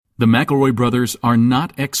The McElroy brothers are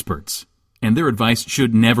not experts, and their advice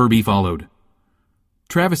should never be followed.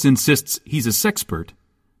 Travis insists he's a sexpert,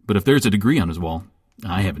 but if there's a degree on his wall,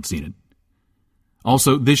 I haven't seen it.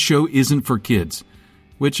 Also, this show isn't for kids,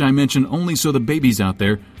 which I mention only so the babies out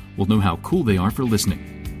there will know how cool they are for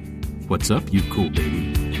listening. What's up, you cool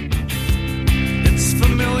baby? It's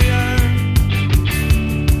familiar,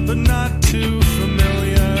 but not too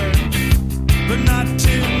familiar, but not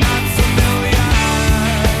too not familiar.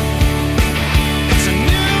 It's a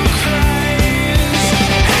new craze.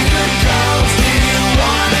 Hey, good girls, do you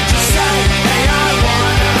want to just say, hey, I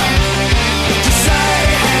wanna? Just say,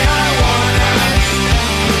 hey, I wanna.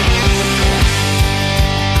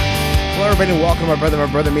 Hello, everybody, and welcome to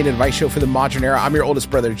My Brother, Me, and Advice Show for the Modern Era. I'm your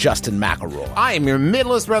oldest brother, Justin McElroy. I am your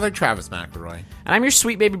middlest brother, Travis McElroy. And I'm your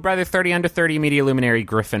sweet baby brother, 30 under 30 media luminary,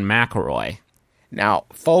 Griffin McElroy. Now,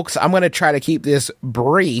 folks, I'm going to try to keep this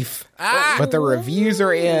brief, but the reviews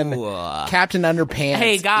are in. Captain Underpants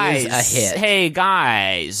Hey guys, is a hit. Hey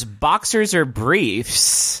guys, boxers or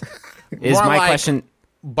briefs? Is More my like question.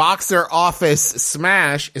 Boxer office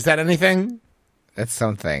smash. Is that anything? That's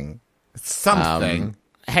something. Something.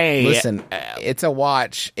 Hey, Listen, it's a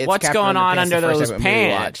watch. It's what's Captain going on Underpants, under the first those ever movie we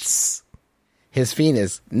watched. pants? His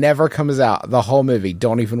penis never comes out the whole movie.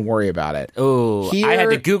 Don't even worry about it. Ooh, Here- I had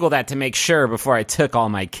to Google that to make sure before I took all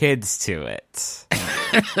my kids to it.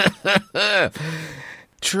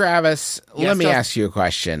 Travis, let me Justin. ask you a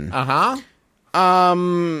question. Uh-huh.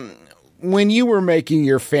 When you were making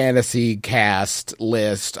your fantasy cast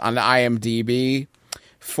list on IMDb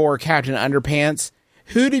for Captain Underpants,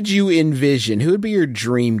 who did you envision? Who would be your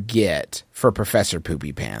dream get for Professor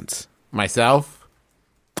Poopy Pants? Myself.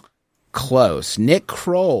 Close. Nick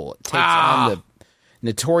Kroll takes on the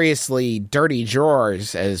notoriously dirty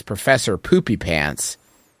drawers as Professor Poopy Pants.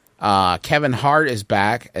 Kevin Hart is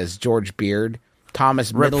back as George Beard.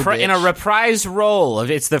 Thomas Middleditch. In a reprise role.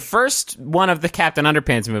 It's the first one of the Captain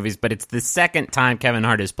Underpants movies, but it's the second time Kevin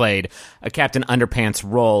Hart has played a Captain Underpants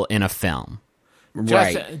role in a film.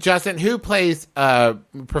 Right. Justin, who plays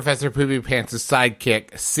Professor Poopy Pants'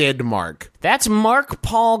 sidekick, Sid Mark? That's Mark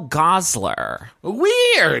Paul Gosselaar.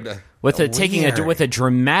 Weird. With a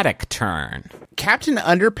dramatic turn. Captain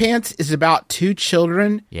Underpants is about two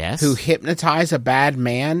children Yes. who hypnotize a bad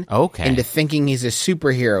man Okay. into thinking he's a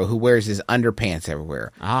superhero who wears his underpants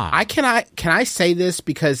everywhere. Can I say this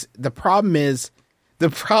because the problem is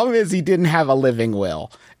he didn't have a living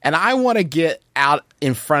will. And I want to get out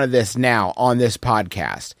in front of this now on this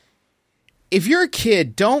podcast. If you're a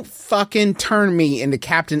kid, don't fucking turn me into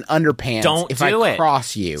Captain Underpants Don't if do I it.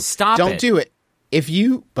 cross you. Stop Don't it. do it.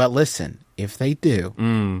 But listen, if they do,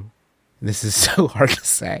 this is so hard to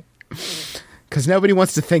say because nobody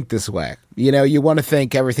wants to think this way. You know, you want to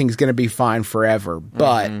think everything's going to be fine forever.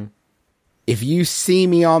 But if you see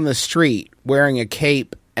me on the street wearing a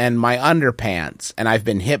cape and my underpants and I've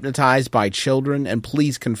been hypnotized by children, and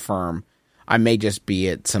please confirm, I may just be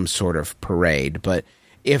at some sort of parade. But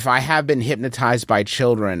if I have been hypnotized by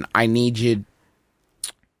children, I need you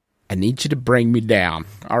to bring me down.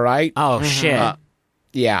 All right? Oh, shit.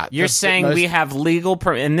 Yeah. You're saying we have legal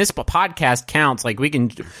and this podcast counts, like we can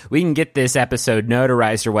get this episode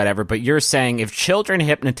notarized or whatever, but you're saying if children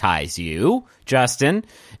hypnotize you, Justin,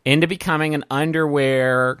 into becoming an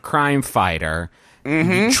underwear crime fighter,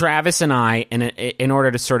 Travis and I, in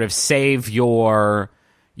order to sort of save your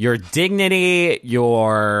dignity,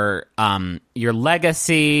 your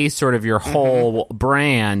legacy, sort of your whole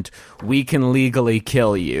brand, we can legally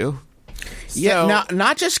kill you. Yeah,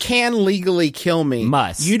 not just can legally kill me.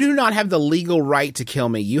 Must. You do not have the legal right to kill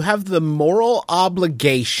me. You have the moral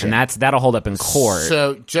obligation. And that'll hold up in court.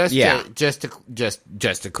 So just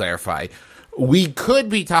to clarify, we could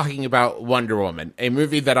be talking about Wonder Woman, a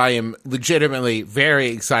movie that I am legitimately very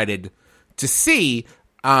excited to see.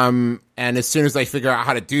 And as soon as I figure out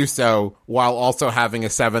how to do so, while also having a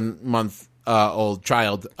 7-month old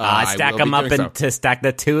child, stack them up to stack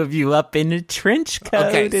the two of you up in a trench coat.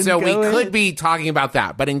 Okay, so we in. could be talking about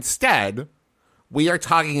that, but instead, we are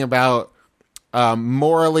talking about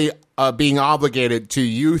morally being obligated to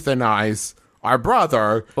euthanize our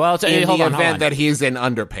brother in the event that he's in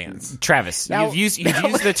underpants. Travis, you've used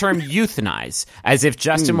the term euthanize as if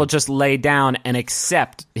Justin will just lay down and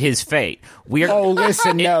accept his fate.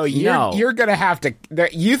 Listen, you're gonna have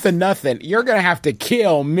to nothing. You're gonna have to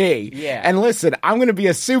kill me. Yeah. And listen, I'm gonna be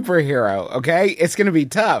a superhero. Okay, it's gonna be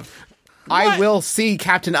tough. I will see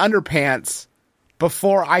Captain Underpants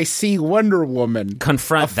before I see Wonder Woman.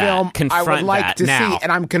 Confront a film that. Confront I would like that to now. see,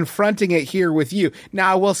 and I'm confronting it here with you.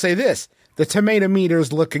 Now, I will say this. the tomato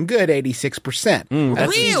meter's looking good, 86%.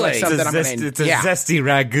 That seems like something I'm gonna, zesty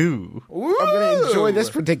ragu. I'm going to enjoy this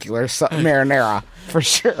particular marinara for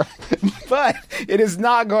sure. But it is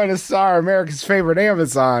not going to star America's favorite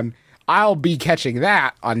Amazon. I'll be catching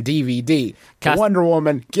that on DVD. Wonder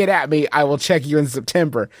Woman, get at me. I will check you in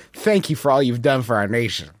September. Thank you for all you've done for our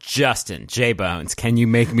nation. Justin, J-Bones, can you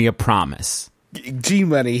make me a promise?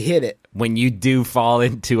 G-Money, hit it. When you do fall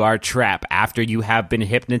into our trap after you have been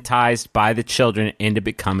hypnotized by the children into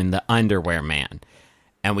becoming the underwear man,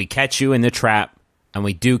 and we catch you in the trap and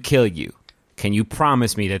we do kill you, can you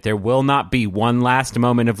promise me that there will not be one last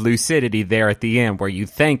moment of lucidity there at the end where you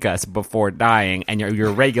thank us before dying and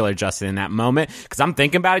you're regular Justin in that moment? Because I'm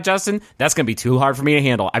thinking about it, Justin. That's going to be too hard for me to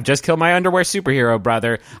handle. I've just killed my underwear superhero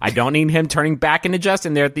brother. I don't need him turning back into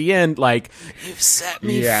Justin there at the end. Like, you set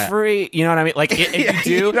me free. You know what I mean? Like, if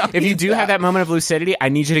you do have that moment of lucidity, I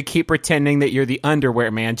need you to keep pretending that you're the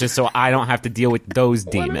underwear man just so I don't have to deal with those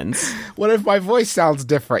demons. What if my voice sounds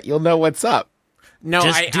different? You'll know what's up. No,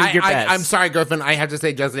 I'm sorry, Griffin. I have to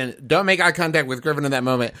say, Justin, don't make eye contact with Griffin in that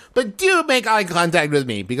moment, but do make eye contact with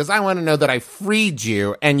me because I want to know that I freed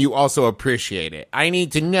you and you also appreciate it. I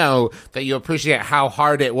need to know that you appreciate how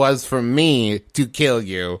hard it was for me to kill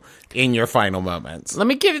you in your final moments. Let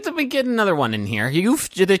me get another one in here.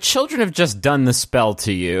 The children have just done the spell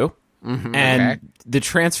to you, and the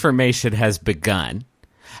transformation has begun.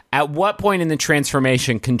 At what point in the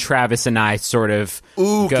transformation can Travis and I sort of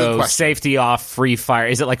go safety off, free fire?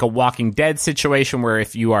 Is it like a Walking Dead situation where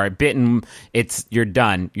if you are bitten, you're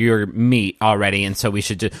done, you're meat already, and so we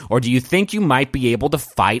should just, or do you think you might be able to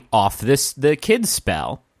fight off the kid's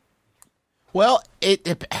spell? Well,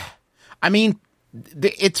 I mean,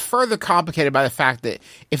 it's further complicated by the fact that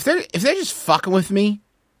if they're just fucking with me,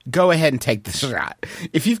 go ahead and take the shot.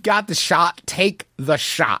 If you've got the shot, take the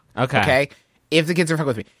shot. Okay. If the kids are fucking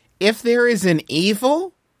with me. If there is an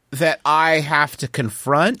evil that I have to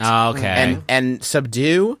confront and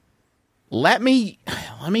subdue, let me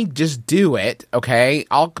just do it, okay?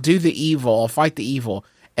 I'll do the evil. I'll fight the evil.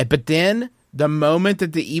 But then the moment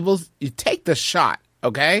that the evil's... You take the shot,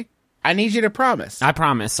 okay? I need you to promise. I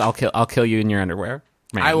promise. I'll kill you in your underwear.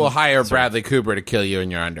 Man, I will hire Bradley Cooper to kill you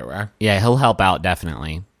in your underwear. Yeah, he'll help out,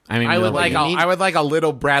 definitely. I mean, I would like a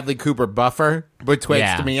little Bradley Cooper buffer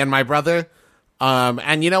betwixt me and my brother.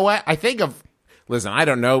 And you know what? Listen, I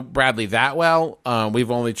don't know Bradley that well. We've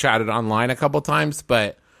only chatted online a couple times,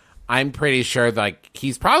 but I'm pretty sure like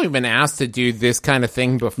he's probably been asked to do this kind of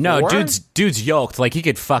thing before. No, dude's yoked. Like he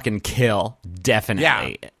could fucking kill.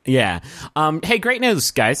 Definitely. Yeah. Hey, great news,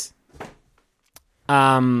 guys.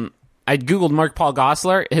 I Googled Mark Paul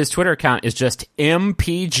Gosselaar. His Twitter account is just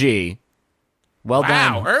MPG. Well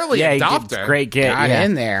done. Wow, early adopter. Great get. Got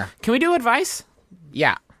in there. Can we do advice?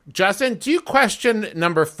 Yeah. Justin, do you question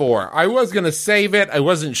number 4? I was going to save it. I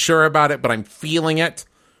wasn't sure about it, but I'm feeling it.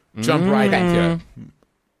 Jump right into it.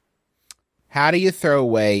 How do you throw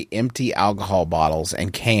away empty alcohol bottles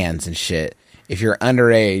and cans and shit if you're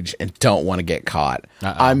underage and don't want to get caught?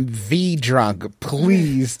 I'm V drunk.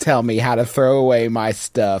 Please tell me how to throw away my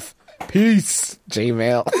stuff. Peace,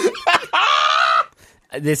 Gmail.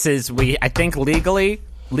 I think legally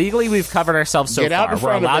we've covered ourselves so far.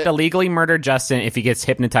 We're allowed to legally murder Justin if he gets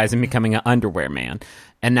hypnotized and becoming an underwear man.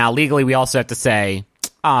 And now legally we also have to say,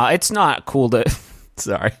 it's not cool to...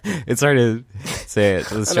 Sorry. It's hard to say it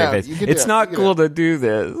with a straight face. It's not cool to do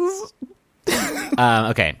this.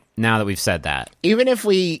 Okay, now that we've said that. Even if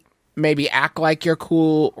we maybe act like you're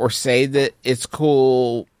cool or say that it's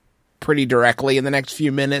cool pretty directly in the next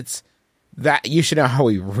few minutes, that you should know how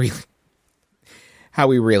we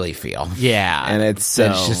really feel. Yeah. And it's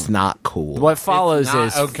just not cool. What follows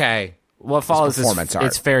is okay. What follows is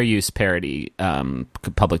it's fair use parody,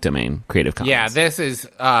 public domain, Creative Commons. Yeah, this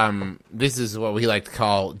is what we like to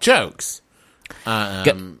call jokes.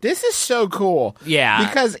 This is so cool. Yeah.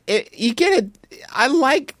 Because you get it. I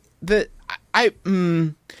like the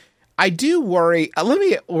I do worry. Let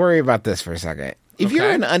me worry about this for a second. If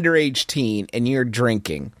you're an underage teen and you're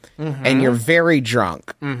drinking and you're very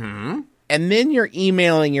drunk, and then you're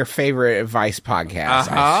emailing your favorite advice podcast,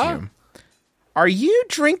 I assume, are you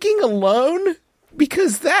drinking alone?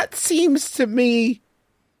 Because that seems to me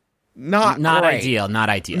not great. Ideal. Not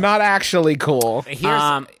ideal. Not actually cool.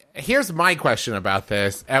 Here's my question about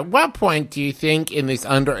this. At what point do you think in this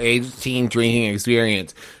underage teen drinking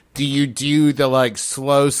experience do you do the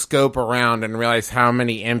slow scope around and realize how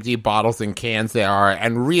many empty bottles and cans there are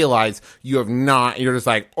and realize you're just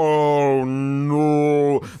like, oh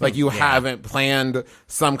no, you haven't planned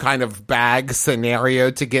some kind of bag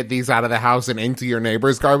scenario to get these out of the house and into your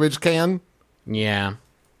neighbor's garbage can? Yeah.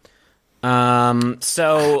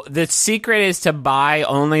 So the secret is to buy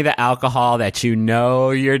only the alcohol that you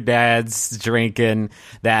know your dad's drinking,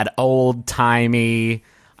 that old-timey,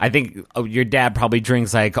 I think your dad probably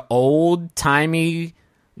drinks like old-timey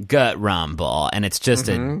Gut Rumble, and it's just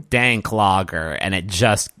a dank lager, and it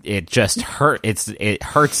just hurts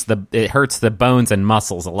the bones and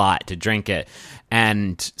muscles a lot to drink it.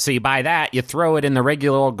 And so you buy that, you throw it in the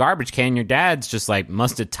regular old garbage can. Your dad's just like,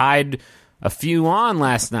 must have tied a few on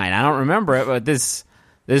last night. I don't remember it, but this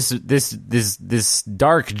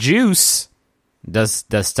dark juice does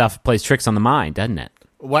stuff, plays tricks on the mind, doesn't it?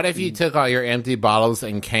 What if you took all your empty bottles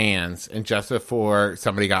and cans, and just before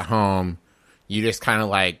somebody got home, you just kind of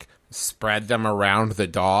like spread them around the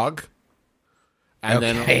dog? And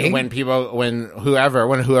then when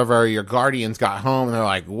whoever your guardians got home, and they're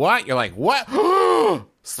like, "What?" You're like, "What?"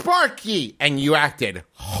 Sparky! And you acted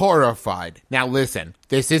horrified. Now listen,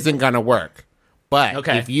 this isn't going to work. But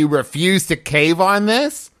if you refuse to cave on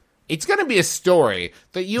this, it's going to be a story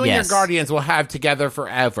that you and your guardians will have together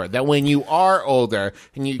forever. That when you are older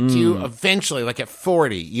and you do eventually, like at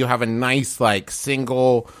 40, you have a nice like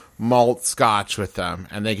single malt scotch with them.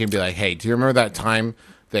 And they can be like, "Hey, do you remember that time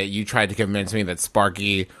that you tried to convince me that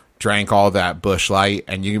Sparky drank all that Busch Light?"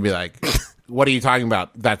 And you can be like, "What are you talking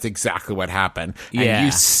about? That's exactly what happened." And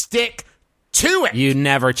you stick to it. You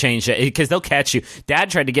never change it, because they'll catch you. Dad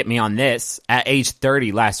tried to get me on this at age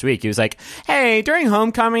 30 last week. He was like, "Hey, during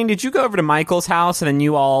homecoming, did you go over to Michael's house and then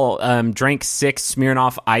you all drank 6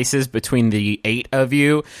 Smirnoff Ices between the 8 of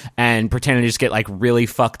you and pretended to just get like really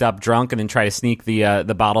fucked up drunk and then try to sneak the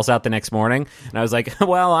bottles out the next morning?" And I was like,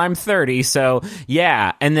 "Well, I'm 30, so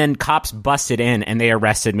yeah." And then cops busted in and they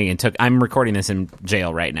arrested me and I'm recording this in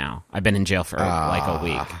jail right now. I've been in jail for like a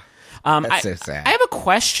week. That's so sad. I have a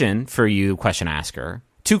question for you, question asker.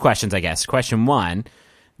 2 questions, I guess. Question 1,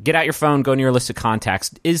 get out your phone, go to your list of contacts.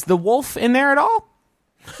 Is the wolf in there at all?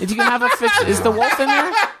 Is the wolf in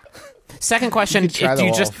there? Second question,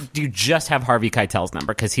 do you just have Harvey Keitel's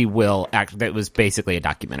number? Because he will act. That was basically a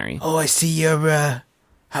documentary. Oh, I see you're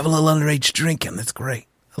have a little underage drinking. That's great.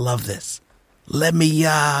 I love this. Let me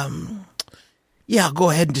I'll go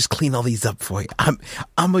ahead and just clean all these up for you.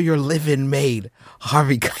 I'm your living maid,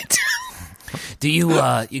 Harvey Keitel. Do you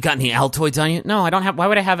you got any Altoids on you? No, I don't have. Why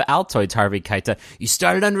would I have Altoids, Harvey Keitel? You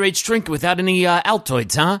started underage drinking without any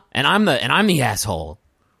Altoids, huh? And I'm the asshole.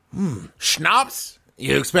 Schnapps?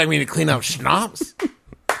 You expect me to clean up schnapps?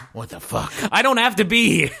 What the fuck? I don't have to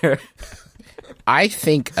be here. I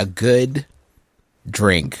think a good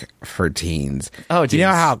drink for teens. Oh, do you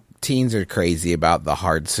know how teens are crazy about the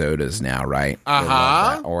hard sodas now, right?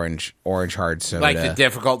 Orange hard soda, like the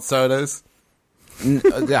difficult sodas.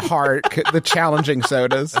 The challenging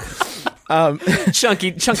sodas.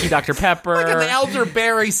 Chunky Dr. Pepper. Like an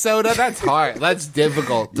elderberry soda. That's hard. That's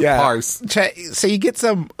difficult to parse. So you get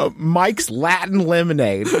some Mike's Latin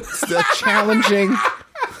lemonade. It's the challenging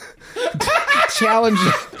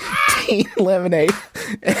teen lemonade.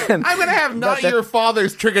 And I'm gonna have not your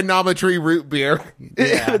father's trigonometry root beer.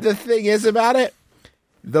 But the thing is about it,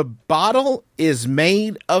 the bottle is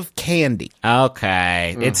made of candy.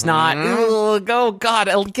 Okay. It's not. Oh, God.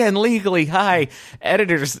 Again, legally. Hi.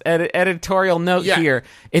 Editorial note here.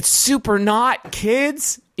 It's super not.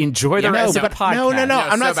 Kids, enjoy the rest of the podcast. No.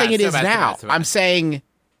 I'm not saying it is now. I'm saying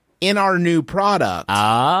in our new product, the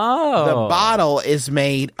bottle is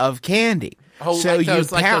made of candy. Oh, so like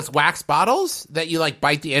those wax bottles that you like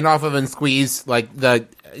bite the end off of and squeeze like the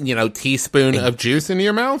teaspoon of juice into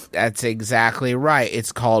your mouth? That's exactly right.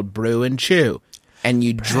 It's called Brew and Chew. And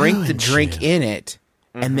you drink the drink in it,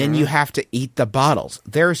 and then you have to eat the bottles.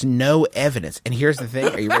 There's no evidence. And here's the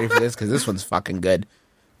thing. Are you ready for this? Because this one's fucking good.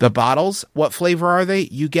 The bottles, what flavor are they?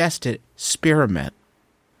 You guessed it. Spearmint.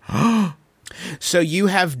 So you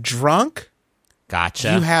have drunk.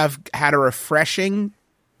 Gotcha. You have had a refreshing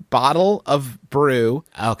bottle of brew.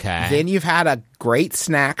 Okay. Then you've had a great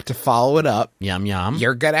snack to follow it up. Yum, yum.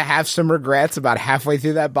 You're going to have some regrets about halfway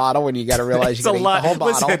through that bottle when you got to realize you're going to eat the whole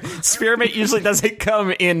bottle. Listen, spearmint usually doesn't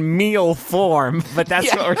come in meal form, but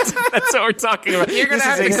that's what we're talking about. You're going to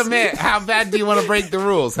have to commit. How bad do you want to break the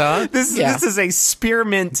rules, huh? This is a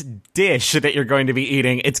spearmint dish that you're going to be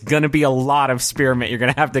eating. It's going to be a lot of spearmint. You're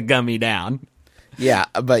going to have to gummy down. Yeah,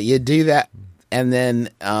 but you do that. And then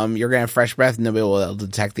you're going to have fresh breath and nobody will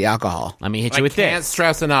detect the alcohol. Let me hit you with this. I can't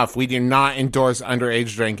stress enough, we do not endorse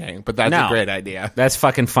underage drinking, but that's a great idea. That's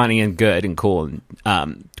fucking funny and good and cool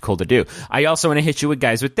and cool to do. I also want to hit you with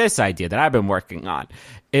this idea that I've been working on.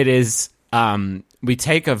 It is, we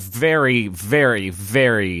take a very, very,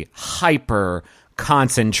 very hyper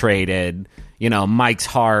concentrated, Mike's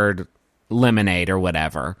Hard lemonade or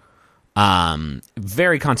whatever.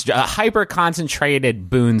 very concentrated, a hyper concentrated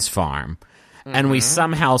Boone's Farm, and we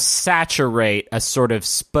somehow saturate a sort of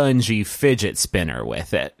spongy fidget spinner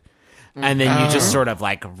with it, and then you just sort of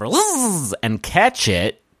like and catch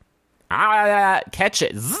it, catch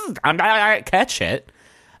it,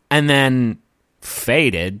 and then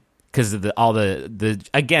faded because of all the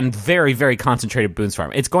again very very concentrated Boone's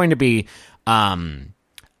Farm. It's going to be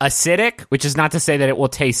acidic, which is not to say that it will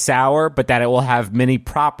taste sour, but that it will have many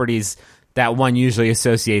properties that one usually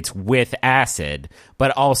associates with acid.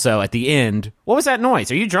 But also at the end, what was that noise?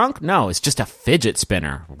 Are you drunk? No, it's just a fidget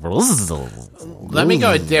spinner. Let me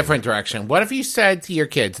go a different direction. What if you said to your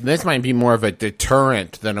kids, and this might be more of a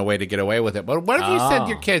deterrent than a way to get away with it, but what if you said to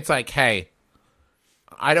your kids, like, hey,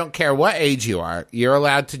 I don't care what age you are, you're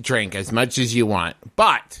allowed to drink as much as you want,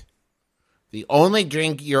 but the only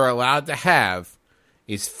drink you're allowed to have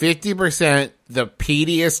is 50% the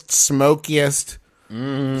peatiest, smokiest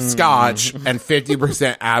scotch and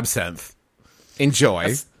 50% absinthe.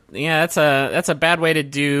 Enjoy. That's a bad way to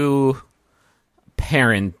do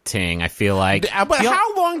parenting, I feel like. But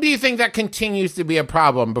how long do you think that continues to be a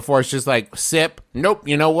problem before it's just like, sip, nope,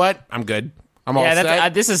 you know what? I'm good. I'm all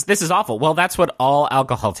set. This is awful. Well, that's what all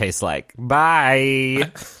alcohol tastes like.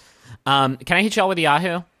 Bye. Can I hit y'all with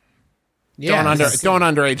Yahoo? Yeah, Don't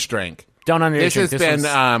underage drink. Don't underage This drink. has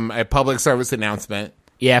been a public service announcement.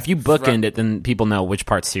 Yeah, if you bookend it, then people know which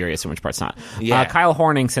part's serious and which part's not. Yeah. Kyle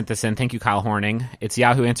Horning sent this in. Thank you, Kyle Horning. It's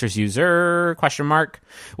Yahoo Answers user, ?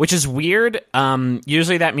 Which is weird.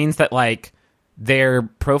 Usually that means that, like, their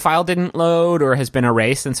profile didn't load or has been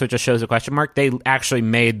erased, and so it just shows a question mark. They actually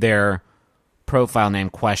made their profile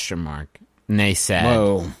name ? And they said...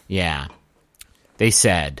 Whoa. Yeah. They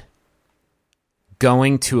said,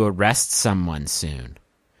 going to arrest someone soon.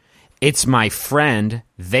 It's my friend.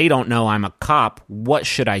 They don't know I'm a cop. What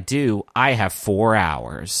should I do? I have 4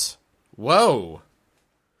 hours. Whoa.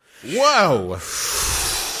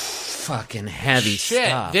 Fucking heavy Shit.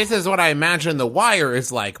 stuff. This is what I imagine The Wire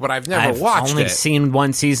is like, but I've never watched only it. seen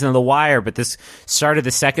one season of The Wire, but this started the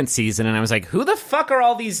second season, and I was like, who the fuck are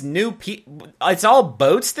all these new people? It's all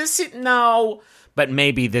boats this season? No. But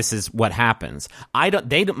maybe this is what happens.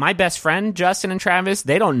 My best friend, Justin and Travis,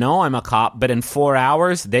 they don't know I'm a cop, but in 4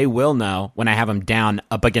 hours, they will know when I have them down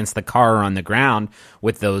up against the car or on the ground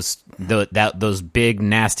with those big,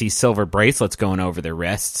 nasty silver bracelets going over their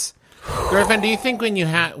wrists. Griffin, do you think when you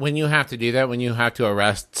have to do that, when you have to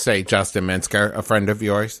arrest, say, Justin Minsker, a friend of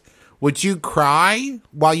yours, would you cry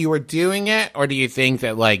while you were doing it, or do you think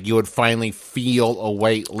that, like, you would finally feel a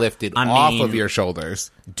weight lifted off of your shoulders?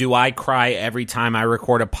 Do I cry every time I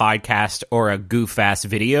record a podcast or a goof-ass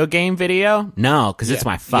video game video? No, because it's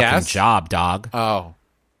my fucking job, dog. Oh.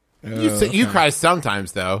 You cry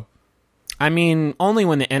sometimes, though. I mean, only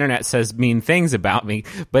when the internet says mean things about me,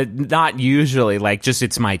 but not usually. Like, just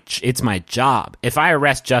it's my job. If I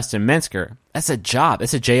arrest Justin Minsker, that's a job.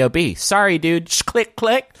 It's a job. Sorry, dude. Just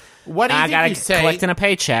click. What do you think you say? Collecting a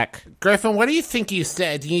paycheck. Griffin, what do you think you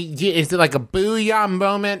said? Is it like a booyah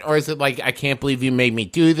moment, or is it like, I can't believe you made me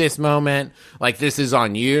do this moment? Like, this is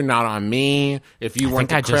on you, not on me. If you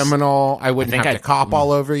weren't a criminal, I wouldn't have to cop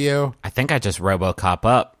all over you. I think I just RoboCop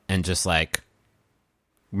up and just, like,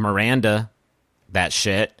 Miranda that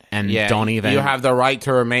shit and don't even... You have the right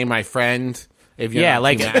to remain my friend. If you're not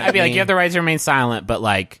like, too mad at I'd be like, me. you have the right to remain silent, but,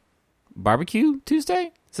 like, barbecue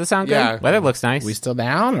Tuesday? Does that sound good? Yeah. Weather looks nice. We still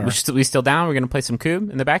down? Or? We still down? We're going to play some cube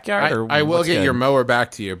in the backyard? I will what's get good? your mower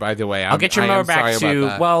back to you, by the way. I'll get your mower back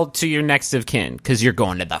to your next of kin, because you're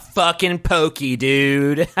going to the fucking pokey,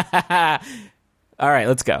 dude. All right,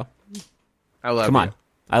 let's go. I love Come you. on.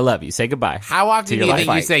 I love you. Say goodbye. How often to do your you think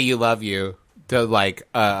life. you say you love you to, like,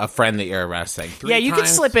 a friend that you're arresting? 3 You times? can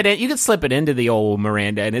slip it in. You can slip it into the old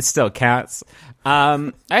Miranda, and it still counts.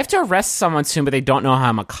 I have to arrest someone soon, but they don't know how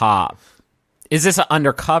I'm a cop. Is this an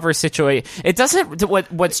undercover situation? It doesn't.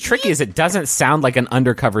 What's tricky is it doesn't sound like an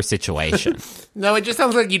undercover situation, No, it just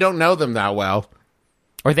sounds like you don't know them that well.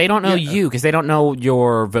 or they don't know you because they don't know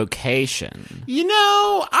your vocation. You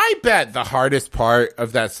know, I bet the hardest part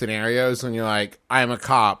of that scenario is when you're like, I'm a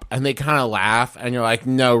cop, and they kind of laugh, and you're like,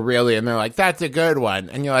 no, really, and they're like, that's a good one,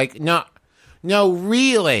 and you're like, no,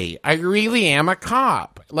 really, I really am a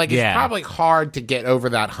cop. Like, it's probably hard to get over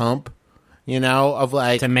that hump. You know, of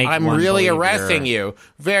like, To make I'm one really believe arresting you.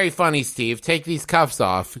 Very funny, Steve. Take these cuffs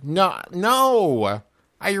off. No,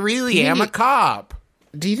 I really am a cop.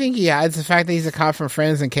 Do you think he hides the fact that he's a cop from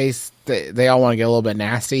Friends in case they all want to get a little bit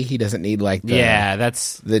nasty? He doesn't need, like,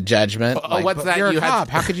 that's the judgment. Oh, Like, what's but that? You're You a had- cop.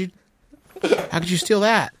 How could you steal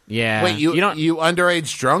that? Wait, you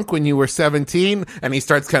underage drunk when you were 17? And he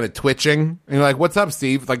starts kind of twitching. And you're like, what's up,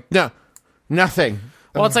 Steve? Like, no, nothing.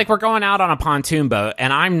 Well, it's like we're going out on a pontoon boat,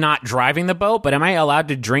 and I'm not driving the boat, but am I allowed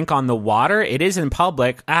to drink on the water? It is in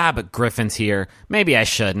public. But Griffin's here. Maybe I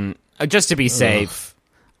shouldn't, just to be safe.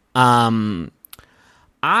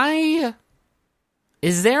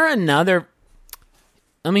 Is there another...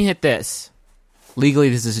 Let me hit this. Legally,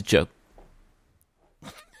 this is a joke.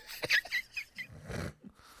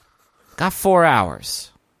 Got 4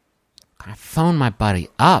 hours. I phone my buddy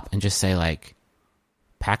up and just say, like,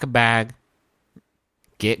 pack a bag,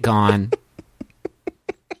 get gone.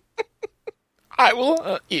 I will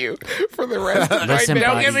hunt you for the rest of my Listen, day.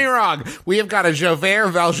 Don't get me wrong. We have got a Javert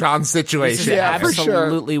Valjean situation. Yeah, for sure.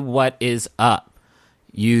 Absolutely what is up.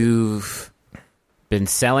 You've been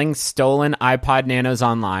selling stolen iPod Nanos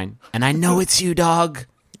online, and I know it's you, dog.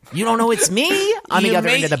 You don't know it's me on the other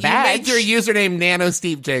end of the badge. You made your username Nano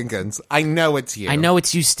Steve Jenkins. I know it's you. I know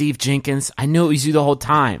it's you, Steve Jenkins. I know it was you the whole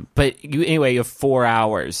time. But anyway, you have 4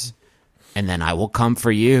 hours, and then I will come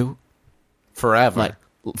for you. Forever. Like,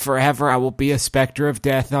 forever, I will be a specter of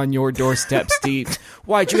death on your doorstep, Steve.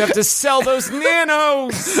 Why'd you have to sell those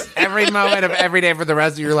Nanos? Every moment of every day for the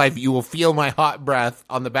rest of your life, you will feel my hot breath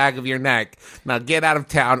on the back of your neck. Now get out of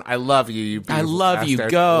town. I love you, you beautiful I love you.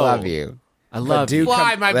 bastard. Go. Love you. I love you.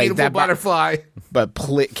 Fly, my like beautiful that butterfly. But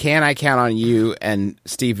can I count on you and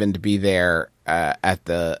Steven to be there at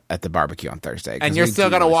the barbecue on Thursday? 'Cause And you're we still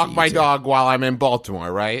do going to wanna walk see you my too. dog while I'm in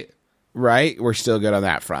Baltimore, right? Right? We're still good on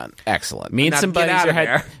that front. Excellent. Me and Now some get buddies out are of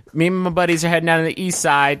there. Me and my buddies are heading down to the east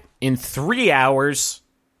side in 3 hours.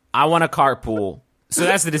 I want a carpool. So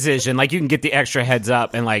that's the decision. Like, you can get the extra heads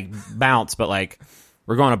up and, like, bounce, but, like,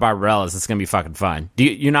 we're going to Barbarella's. It's going to be fucking fun.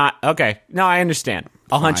 You're not? Okay. No, I understand.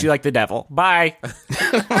 I'll hunt you like the devil. Bye.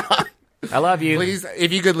 I love you. Please,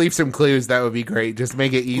 if you could leave some clues, that would be great. Just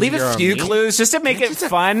make it easier Leave a on few me. clues just to make it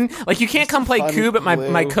fun. Like, you can't come play fun Cube at my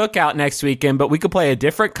clue. cookout next weekend, but we could play a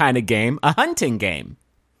different kind of game, a hunting game.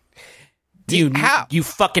 You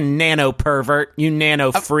fucking nano pervert. You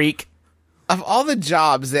nano freak. Of all the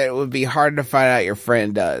jobs that it would be hard to find out your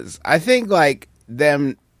friend does, I think, like,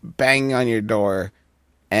 them banging on your door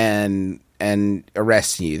and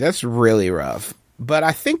arresting you, that's really rough. But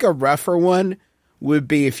I think a rougher one would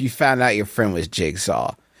be if you found out your friend was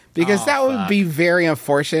Jigsaw. Because that would be very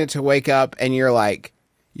unfortunate to wake up and you're like,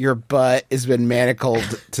 your butt has been manacled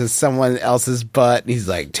to someone else's butt. And he's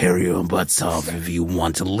like, Tear your own butts off if you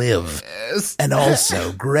want to live. And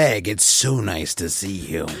also, Greg, it's so nice to see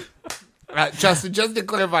you. Justin, just to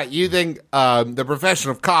clarify, you think the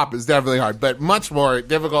profession of cop is definitely hard, but much more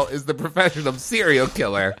difficult is the profession of serial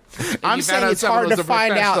killer. And I'm you found saying out it's someone hard was to a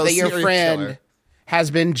find out professional that your serial friend killer.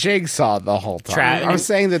 has been Jigsaw the whole time. I'm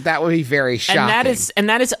saying that would be very shocking. And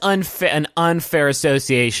that is an unfair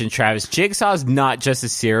association, Travis. Jigsaw's not just a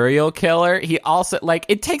serial killer. He also, like,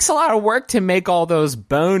 it takes a lot of work to make all those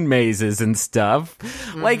bone mazes and stuff.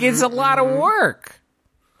 Like, it's a lot of work.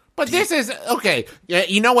 But this is, okay, yeah,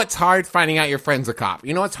 you know what's hard? Finding out your friend's a cop.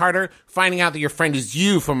 You know what's harder? Finding out that your friend is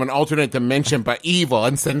you from an alternate dimension, but evil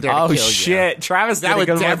and sent there to Oh, kill you. shit. Travis did That a would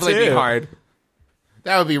good one, definitely be too. hard.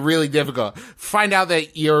 That would be really difficult. Find out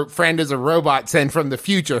that your friend is a robot sent from the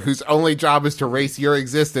future whose only job is to erase your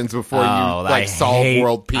existence before you solve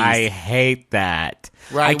world peace. I hate that.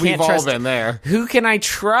 Right, I can't we've all trust, been there. Who can I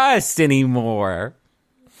trust anymore?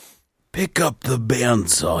 Pick up the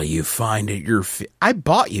bandsaw you find at your I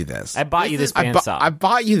bought you this. I bought you this I bandsaw.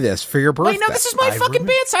 bought you this for your birthday. Wait, no, this is my fucking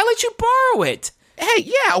bandsaw. I let you borrow it. Hey,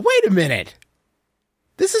 yeah, wait a minute.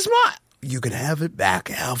 This is my... You can have it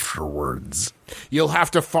back afterwards. You'll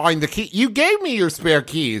have to find the key. You gave me your spare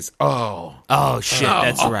keys. Oh. Oh, shit,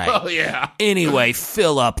 that's right. Oh, yeah. Anyway,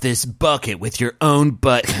 fill up this bucket with your own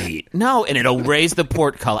butt meat. No, and it'll raise the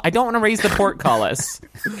portcullis. I don't want to raise the portcullis.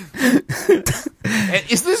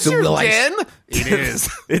 Is this your will I- den? It is.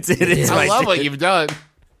 It is I my love what you've done.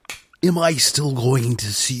 Am I still going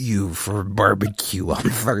to see you for barbecue on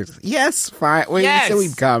Thursday? Yes, fine. We Yes. said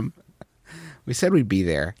we'd come. We said we'd be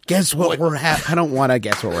there. Guess what we're having? I don't want to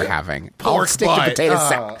guess what we're having. Pork I'll stick butt. to potato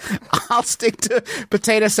salad. I'll stick to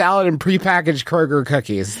potato salad and prepackaged Kroger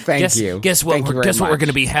cookies. Thank you. Guess what? Thank you very Guess what we're much. going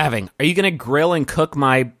to be having? Are you going to grill and cook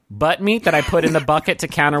my butt meat that I put in the bucket to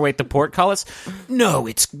counterweight the portcullis? No,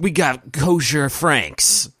 we got kosher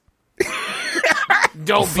Franks.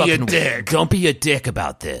 Don't be a dick. Don't be a dick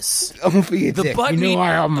about this. Don't be a The dick. butt You know meat.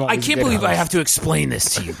 I'm I always can't good believe I host. have to explain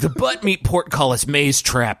this to you. The butt meat portcullis maze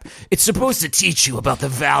trap. It's supposed to teach you about the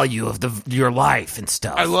value of your life and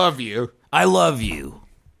stuff. I love you. I love you.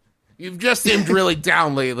 You've just seemed really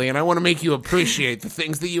down lately, and I want to make you appreciate the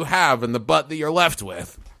things that you have and the butt that you're left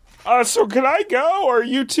with. So can I go, or are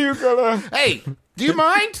you two gonna... Hey, do you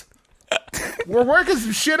mind? We're working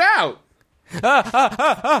some shit out.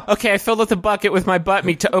 Okay, I filled up the bucket with my butt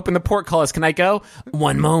meat to open the portcullis. Can I go?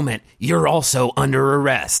 One moment. You're also under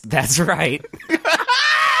arrest. That's right.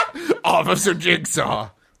 Officer Jigsaw.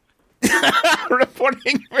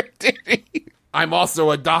 Reporting for duty. I'm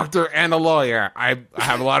also a doctor and a lawyer. I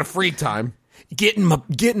have a lot of free time. Get in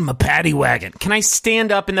my paddy wagon. Can I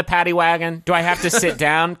stand up in the paddy wagon? Do I have to sit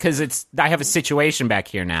down? Because I have a situation back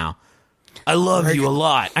here now. I love you a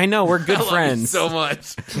lot. I know, we're good friends. So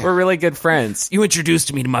much. We're really good friends. You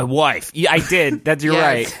introduced me to my wife. Yeah, I did. You're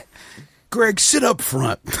right. Greg, sit up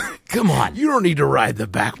front. Come on. You don't need to ride the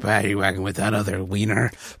back paddy wagon with that other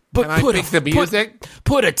wiener. But Can I pick the music?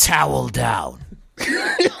 Put a towel down.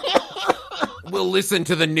 We'll listen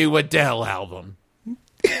to the new Adele album.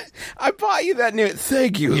 I bought you that new.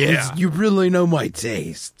 Thank you. Yeah. You really know my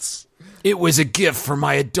tastes. It was a gift for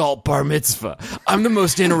my adult bar mitzvah. I'm the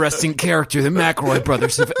most interesting character the McElroy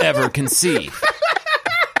brothers have ever conceived.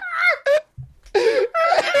 They've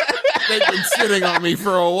been sitting on me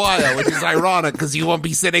for a while, which is ironic because you won't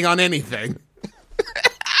be sitting on anything.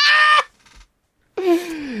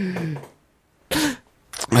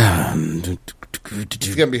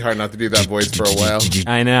 It's gonna be hard not to do that voice for a while.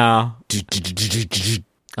 I know.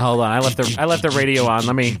 Hold on, I left the radio on.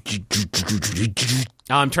 Let me.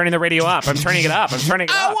 Oh, I'm turning the radio up. I'm turning it up. I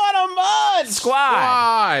want a mud Squad.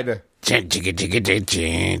 I want to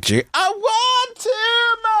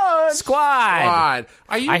mud Squad. God,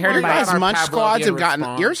 are you? I heard worried about Guys, our munch squads Pavlovian have gotten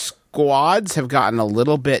response? your squads have gotten a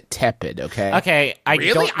little bit tepid. Okay. Okay,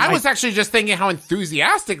 Really? I was actually just thinking how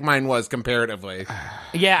enthusiastic mine was comparatively.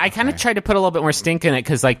 Yeah, I kind of tried to put a little bit more stink in it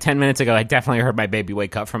because, like, 10 minutes ago, I definitely heard my baby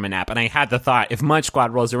wake up from a nap, and I had the thought, if Munch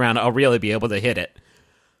Squad rolls around, I'll really be able to hit it.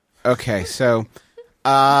 Okay. So,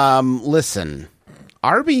 listen,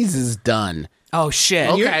 Arby's is done. Oh shit!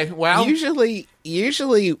 Okay, well,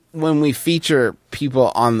 Usually when we feature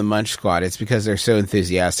people on the Munch Squad, it's because they're so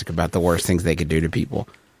enthusiastic about the worst things they could do to people.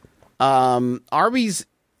 Arby's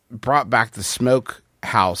brought back the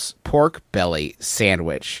smokehouse pork belly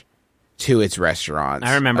sandwich to its restaurants.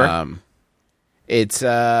 I remember. If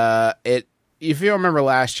you remember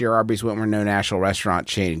last year, Arby's went where no national restaurant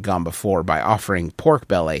chain had gone before by offering pork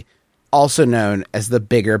belly, also known as the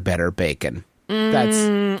bigger, better bacon.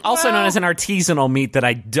 That's Also known as an artisanal meat that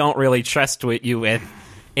I don't really trust with you with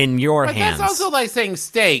in your but hands. that's also like saying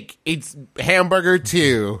steak. It's Hamburger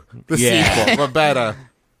 2, the sequel, but better.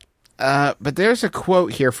 But there's a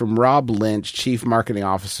quote here from Rob Lynch, Chief Marketing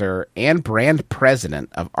Officer and Brand President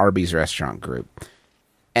of Arby's Restaurant Group.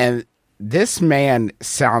 And this man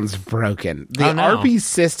sounds broken. The Oh, no. Arby's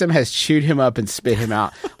system has chewed him up and spit him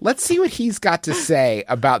out. Let's see what he's got to say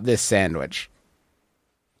about this sandwich.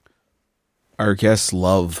 Our guests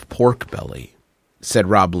love pork belly. Said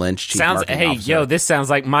Rob Lynch, Chief Marketing Officer. This sounds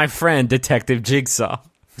like my friend Detective Jigsaw.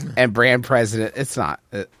 And Brand President, it's not,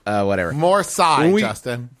 whatever. More side, When we-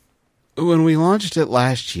 Justin. When we launched it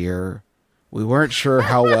last year, we weren't sure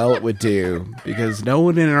how well it would do because no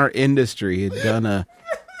one in our industry had done a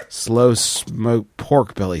slow smoked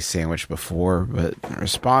pork belly sandwich before, but the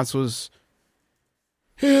response was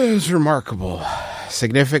remarkable,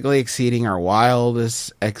 significantly exceeding our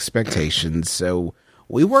wildest expectations. So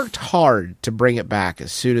we worked hard to bring it back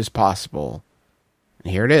as soon as possible.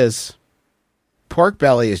 And here it is. Pork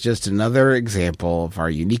belly is just another example of our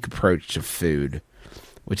unique approach to food,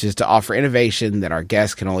 which is to offer innovation that our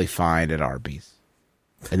guests can only find at Arby's.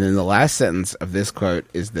 And then the last sentence of this quote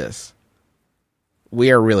is this.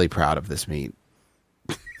 We are really proud of this meat.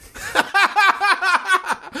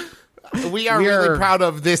 We are really proud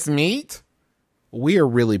of this meat. We are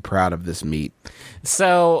really proud of this meat.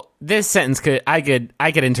 So this sentence I could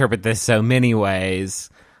interpret this so many ways.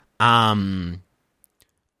 I've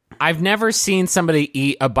never seen somebody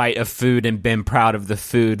eat a bite of food and been proud of the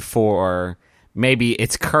food for maybe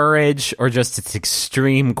its courage or just its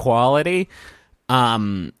extreme quality.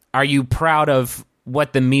 Are you proud of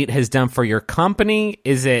what the meat has done for your company?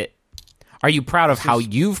 Are you proud of how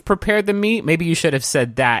you've prepared the meat? Maybe you should have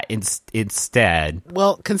said that instead.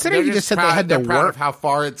 Well, considering you just said they had to they're proud work. of how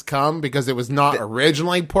far it's come because it was not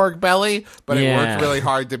originally pork belly, but it Yeah. worked really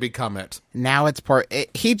hard to become it. Now it's pork.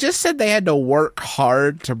 He just said they had to work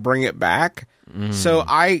hard to bring it back. So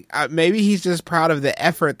I maybe he's just proud of the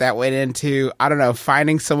effort that went into, I don't know,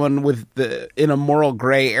 finding someone in a moral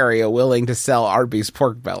gray area willing to sell Arby's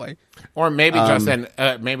pork belly. Or maybe, Justin,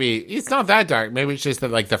 maybe it's not that dark. Maybe it's just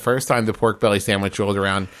that, like, the first time the pork belly sandwich rolled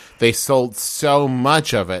around, they sold so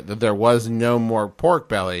much of it that there was no more pork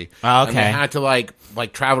belly. Oh, okay. And they had to, like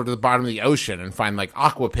travel to the bottom of the ocean and find, like,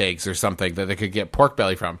 aqua pigs or something that they could get pork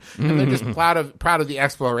belly from. And they're just proud of the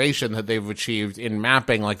exploration that they've achieved in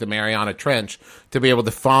mapping, like, the Mariana Trench to be able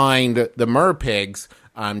to find the mer pigs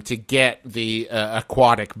to get the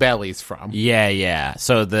aquatic bellies from. Yeah.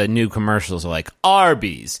 So the new commercials are like,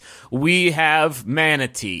 Arby's, we have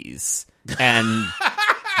manatees, and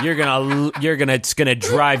it's gonna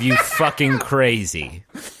drive you fucking crazy.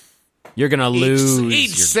 You're gonna lose.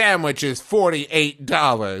 Each sandwich is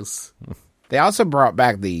 $48. They also brought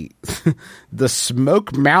back the the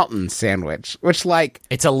Smoke Mountain sandwich, which, like,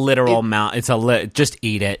 It's a literal mount. Just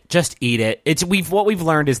eat it. Just eat it. What we've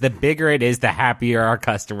learned is the bigger it is, the happier our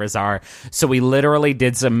customers are. So we literally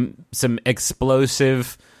did some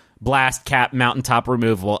explosive blast cap mountaintop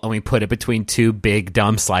removal, and we put it between two big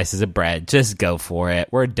dumb slices of bread. Just go for it.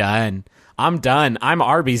 We're done. I'm done. I'm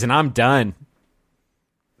Arby's, and I'm done.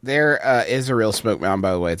 there is a real Smoke Mountain,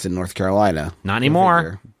 by the way. It's in North Carolina. Not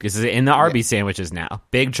anymore, because it's in the Arby's sandwiches now.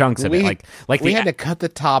 Big chunks of it, like we the had to cut the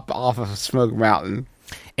top off of Smoke Mountain.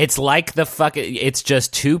 It's like it's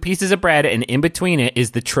just two pieces of bread, and in between it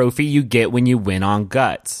is the trophy you get when you win on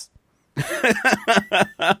guts.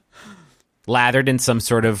 Lathered in some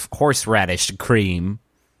sort of horseradish cream.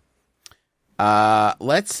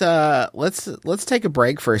 Let's take a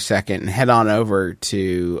break for a second and head on over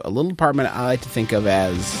to a little department I like to think of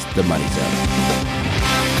as the money zone.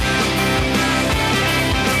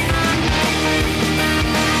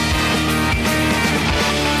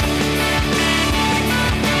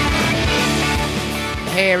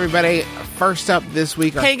 Hey everybody! First up this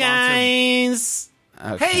week, our Hey sponsor- guys!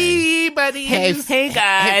 Okay. Hey, buddy. Hey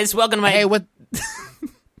guys! Welcome to my. Hey,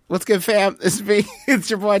 what's good, fam? It's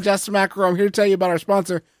your boy Justin McElroy. I'm here to tell you about our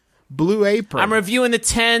sponsor, Blue Apron. I'm reviewing the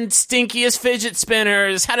 10 stinkiest fidget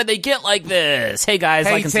spinners. How did they get like this? Hey guys,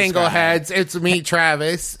 Hey, like and subscribe. Tangleheads, it's me,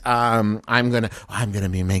 Travis. I'm gonna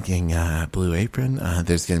be making Blue Apron. I'm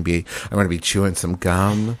gonna be chewing some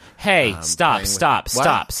gum. Hey, stop.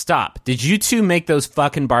 Did you two make those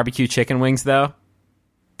fucking barbecue chicken wings though?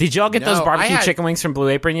 Did y'all get No, those barbecue I had- chicken wings from Blue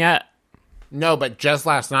Apron yet? No, but just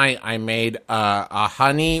last night I made a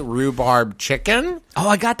honey rhubarb chicken. Oh,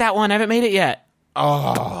 I got that one. I haven't made it yet.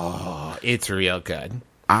 Oh, it's real good.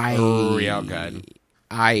 Real good.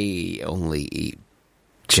 I only eat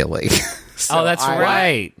chili. So Oh, that's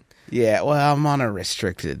right. Yeah, well, I'm on a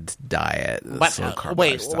restricted diet. But so carb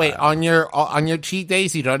wait, style. on your cheat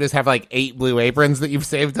days, you don't just have like 8 Blue Aprons that you've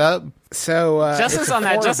saved up? So Justin's it's on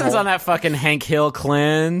that. Justin's affordable. on that fucking Hank Hill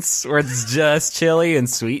cleanse where it's just chili and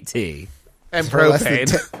sweet tea And For less than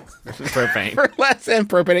propane. for less than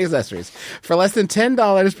propane accessories. For less than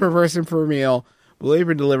 $10 per person per meal, Blue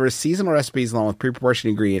Apron delivers seasonal recipes along with pre-proportioned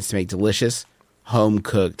ingredients to make delicious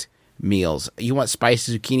home-cooked meals. You want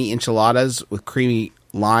spicy zucchini enchiladas with creamy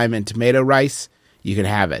lime and tomato rice? You can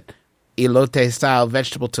have it. Elote-style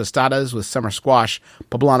vegetable tostadas with summer squash,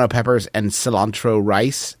 poblano peppers, and cilantro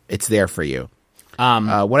rice. It's there for you.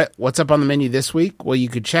 What's up on the menu this week? Well, you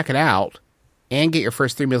could check it out and get your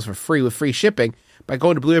first 3 meals for free with free shipping by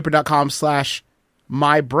going to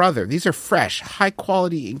blueapron.com/mybrother. These are fresh,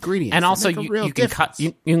 high-quality ingredients. And that also, make a real you can difference.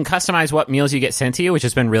 you can customize what meals you get sent to you, which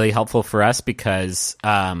has been really helpful for us because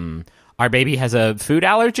our baby has a food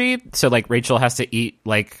allergy. So, like, Rachel has to eat,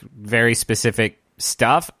 like, very specific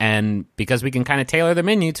stuff. And because we can kind of tailor the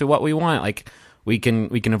menu to what we want, like, we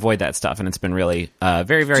can avoid that stuff. And it's been really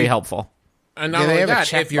very, very helpful. And Do not they only have a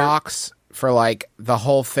that, if you're checkbox for, like, the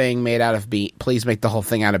whole thing made out of beans? Please make the whole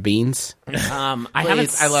thing out of beans.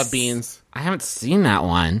 I love beans. I haven't seen that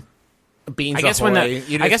one. Beans I guess ahoy.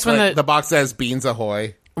 when the box says beans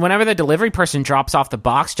ahoy. Whenever the delivery person drops off the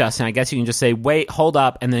box, Justin, I guess you can just say, wait, hold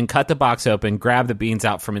up, and then cut the box open, grab the beans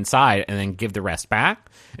out from inside, and then give the rest back,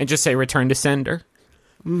 and just say return to sender.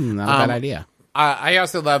 Not a bad idea. I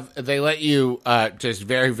also love they let you just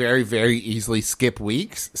very, very, very easily skip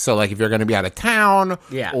weeks. So, like, if you're going to be out of town,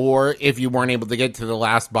 Yeah. or if you weren't able to get to the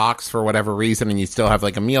last box for whatever reason, and you still have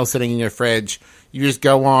like a meal sitting in your fridge, you just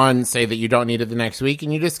go on, say that you don't need it the next week,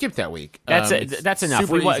 and you just skip that week. That's It's That's enough.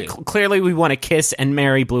 super easy. Clearly, we want to kiss and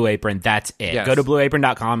marry Blue Apron. That's it. Yes. Go to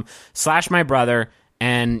blueapron.com/mybrother,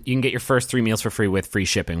 and you can get your first 3 meals for free with free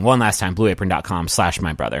shipping. One last time,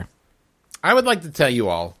 blueapron.com/mybrother. I would like to tell you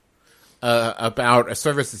all about a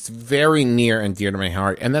service that's very near and dear to my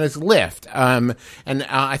heart, and that is Lyft.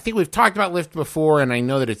 I think we've talked about Lyft before, and I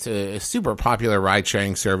know that it's a super popular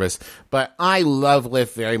ride-sharing service, but I love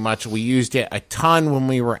Lyft very much. We used it a ton when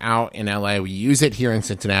we were out in LA. We use it here in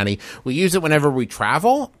Cincinnati. We use it whenever we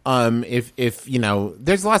travel. If you know,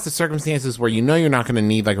 there's lots of circumstances where you know you're not going to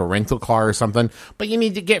need like a rental car or something, but you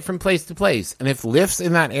need to get from place to place. And if Lyft's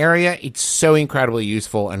in that area, it's so incredibly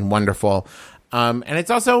useful and wonderful. And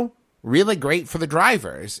it's also really great for the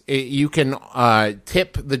drivers. You can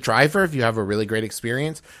tip the driver if you have a really great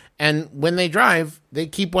experience. And when they drive, they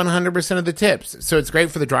keep 100% of the tips. So it's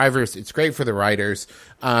great for the drivers. It's great for the riders.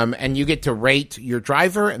 And you get to rate your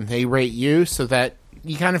driver and they rate you so that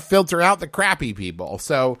you kind of filter out the crappy people.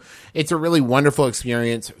 So it's a really wonderful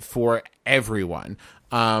experience for everyone.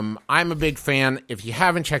 I'm a big fan. If you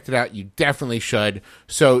haven't checked it out, you definitely should.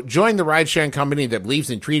 So join the ride-sharing company that believes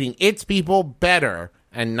in treating its people better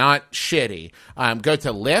and not shitty. Go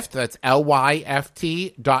to Lyft, that's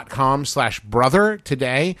lyft.com/brother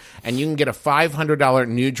today, and you can get a $500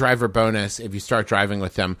 new driver bonus if you start driving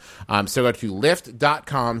with them. So go to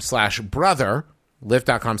lyft.com/brother,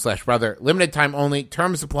 lyft.com/brother, limited time only,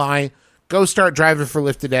 terms apply. Go start driving for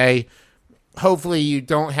Lyft today. Hopefully you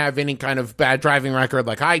don't have any kind of bad driving record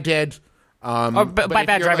like I did. But by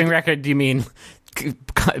bad driving record, do you mean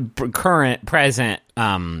current, present,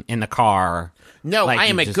 in the car? No, like I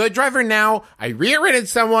am a good driver now. I rear-ended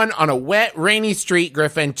someone on a wet, rainy street,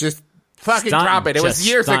 Griffin. Just fucking drop it. It was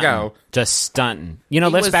years ago. Just stunting. You know,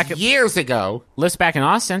 years ago. Lift's back in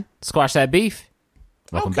Austin. Squash that beef.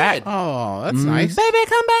 Welcome back. Oh, that's nice. Baby,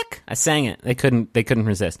 come back. I sang it. They couldn't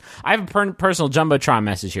resist. I have a personal Jumbotron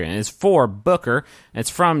message here, and it's for Booker. It's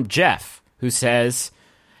from Jeff, who says,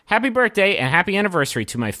 "Happy birthday and happy anniversary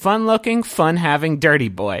to my fun-looking, fun-having dirty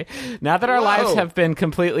boy. Now that our lives have been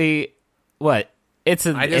completely..." What? I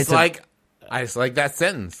just like that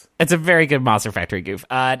sentence. It's a very good Monster Factory goof.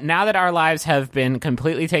 Now that our lives have been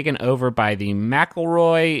completely taken over by the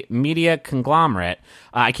McElroy media conglomerate,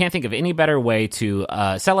 I can't think of any better way to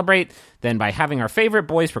celebrate than by having our favorite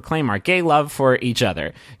boys proclaim our gay love for each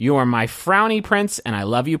other. You are my frowny prince, and I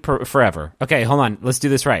love you forever. Okay, hold on. Let's do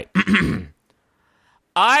this right.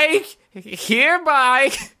 I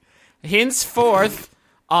hereby, henceforth,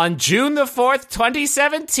 on June the 4th,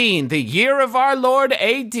 2017, the year of our Lord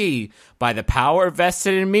A.D., by the power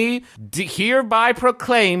vested in me, hereby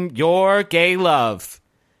proclaim your gay love.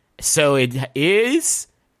 So it is,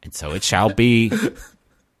 and so it shall be.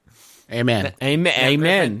 Amen.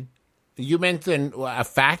 Amen. You mentioned a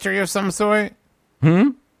factory of some sort?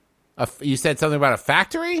 You said something about a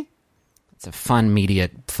factory? It's a fun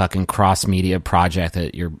fucking cross-media project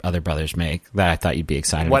that your other brothers make that I thought you'd be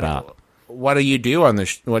excited about. What do you do on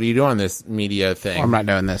this? What do you do on this media thing? Oh, I'm not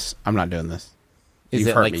doing this. Is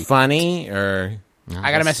it like funny or?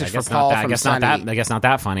 I got a message from Paul from Sunny. I guess not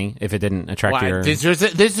that funny if it didn't attract your.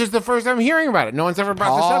 This is the first time hearing about it. No one's ever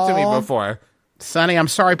brought this up to me before. Sonny, I'm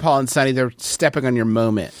sorry, Paul and Sonny. They're stepping on your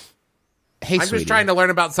moment. Hey, I'm just trying to learn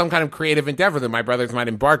about some kind of creative endeavor that my brothers might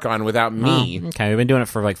embark on without me. Okay, we've been doing it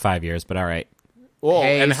for like 5 years, but all right. Well,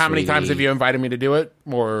 Hey, and how many sweetie. times have you invited me to do it?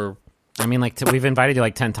 Or I mean, like we've invited you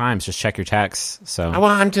like 10 times. Just check your texts. So well,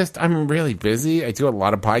 I'm really busy. I do a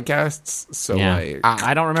lot of podcasts, so yeah.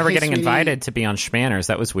 I don't remember Hey, getting sweetie. invited to be on Schmanners.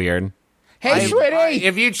 That was weird. Hey, sweetie.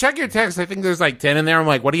 If you check your text, I think there's like 10 in there. I'm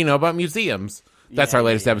like, what do you know about museums? That's our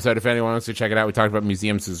latest episode. If anyone wants to check it out, we talked about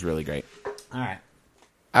museums. It's really great. All right.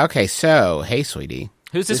 Okay, so, hey, sweetie.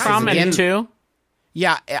 Who's this This from? is again- And to?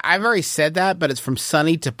 Yeah, I've already said that, but it's from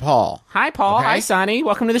Sonny to Paul. Hi, Paul. Okay. Hi, Sonny.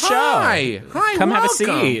 Welcome to the show. Hi, Come have a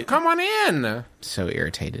welcome. seat. Come on in. So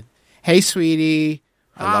irritated. Hey, sweetie.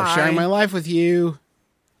 I love Hi. sharing my life with you.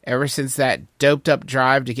 Ever since that doped up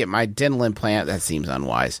drive to get my dental implant, that seems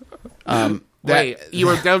unwise. Wait, you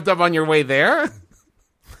were doped up on your way there?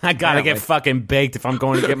 I gotta get fucking baked if I'm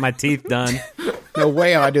going to get my teeth done. No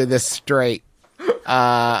way am I doing this straight.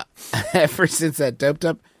 Ever since that doped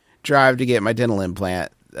up drive to get my dental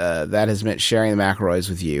implant, that has meant sharing the McElroys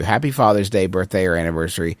with you. Happy Father's Day, birthday, or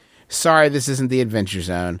anniversary. Sorry this isn't the Adventure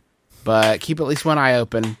Zone, but keep at least one eye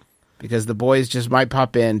open because the boys just might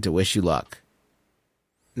pop in to wish you luck.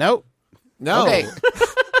 Nope. No. Okay.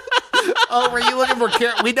 Oh, were you looking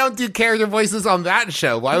for we don't do character voices on that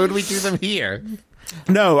show. Why would we do them here?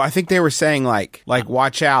 No, I think they were saying like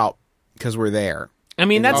watch out because we're there. I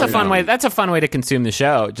mean, that's Oh, a fun no. way. That's a fun way to consume the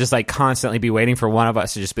show. Just like constantly be waiting for one of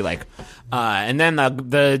us to just be like, and then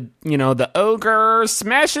the ogre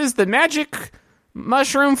smashes the magic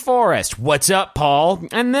mushroom forest. What's up, Paul?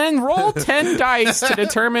 And then roll 10 dice to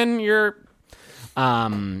determine your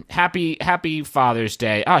Happy Father's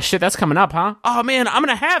Day. Oh shit, that's coming up, huh? Oh man, I'm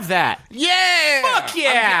gonna have that. Yeah! Fuck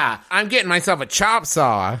yeah! I'm getting myself a chop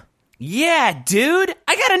saw. Yeah, dude,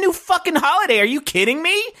 I got a new fucking holiday. Are you kidding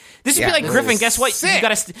me? This would be like this Griffin. is Guess what? sick.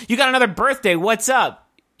 You got another birthday. What's up?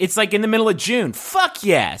 It's like in the middle of June. Fuck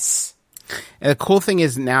yes. And the cool thing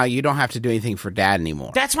is now you don't have to do anything for Dad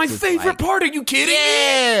anymore. That's my favorite part. Are you kidding?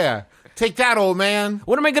 Yeah! Take that, old man.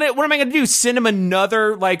 What am I gonna do? Send him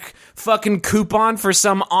another like fucking coupon for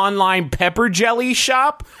some online pepper jelly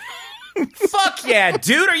shop? Fuck yeah,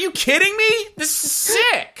 dude! Are you kidding me? This is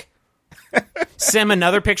sick. Send him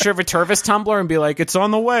another picture of a Tervis tumbler and be like, "It's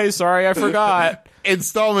on the way. Sorry, I forgot.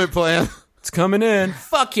 Installment plan. It's coming in."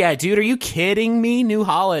 Fuck yeah, dude! Are you kidding me? New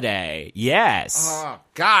holiday? Yes. Oh,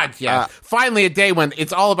 God, yeah. Finally a day when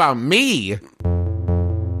it's all about me.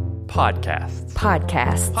 Podcasts.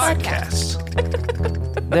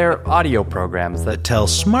 They're audio programs that Tell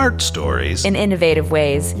smart stories. in innovative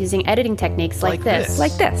ways. Using editing techniques like this.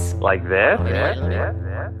 Like this. like this.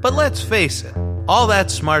 But let's face it, all that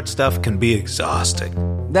smart stuff can be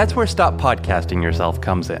exhausting. That's where Stop Podcasting Yourself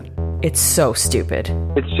comes in. It's so stupid.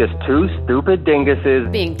 It's just two stupid dinguses.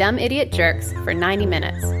 Being dumb idiot jerks for 90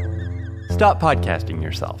 minutes. Stop Podcasting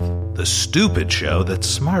Yourself. The stupid show that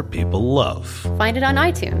smart people love. Find it on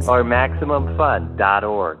iTunes. Or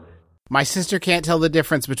MaximumFun.org. My sister can't tell the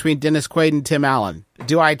difference between Dennis Quaid and Tim Allen.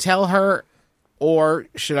 Do I tell her, or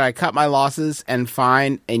should I cut my losses and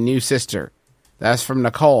find a new sister? That's from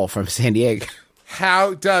Nicole from San Diego.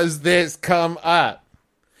 How does this come up?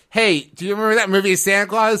 Hey, do you remember that movie Santa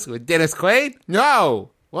Claus with Dennis Quaid? No.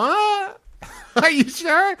 What? Are you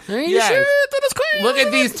sure? Are you sure, Dennis Quaid? Look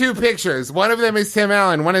at these two pictures. One of them is Tim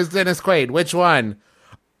Allen. One is Dennis Quaid. Which one?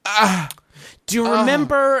 Do you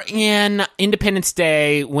remember in Independence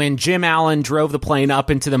Day when Jim Allen drove the plane up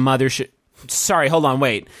into the mothership? Sorry, hold on,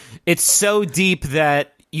 wait. It's so deep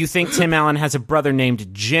that you think Tim Allen has a brother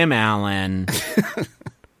named Jim Allen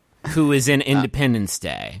who is in Independence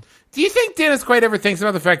Day. Do you think Dennis Quaid ever thinks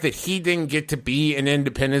about the fact that he didn't get to be in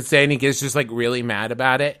Independence Day and he gets just like really mad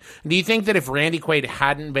about it? Do you think that if Randy Quaid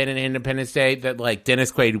hadn't been in Independence Day that like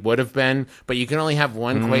Dennis Quaid would have been, but you can only have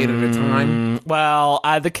one Quaid at a time? Well,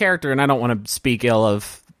 the character, and I don't want to speak ill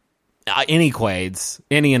of any Quaids,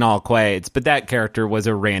 any and all Quaids, but that character was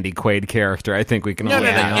a Randy Quaid character. I think we can No, all agree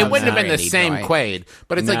on it wouldn't have that. been the Randy same Quaid. Quaid,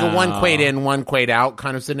 but it's like a one Quaid in, one Quaid out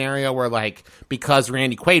kind of scenario where like because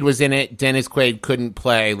Randy Quaid was in it, Dennis Quaid couldn't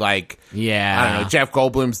play like I don't know, Jeff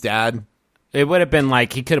Goldblum's dad. It would have been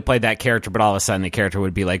like he could have played that character, but all of a sudden the character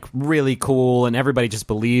would be like really cool, and everybody just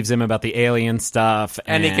believes him about the alien stuff.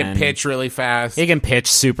 And he can pitch really fast. He can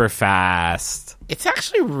pitch super fast. It's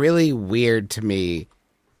actually really weird to me.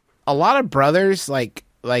 A lot of brothers, like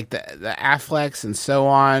the Afflecks and so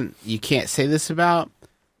on, you can't say this about.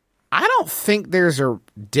 I don't think there's a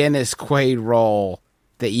Dennis Quaid role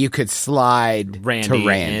that you could slide to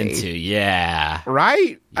Randy. into, yeah.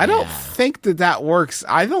 Right? I don't think that works.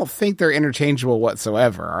 I don't think they're interchangeable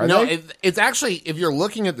whatsoever. Are No, they? it's actually, if you're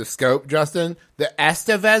looking at the scope, Justin, the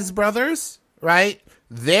Estevez brothers, right?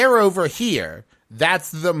 They're over here.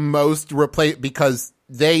 That's the most because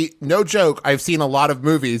they, no joke, I've seen a lot of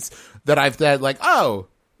movies that I've said like, oh,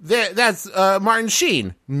 that's Martin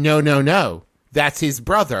Sheen. No. That's his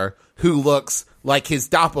brother who looks like his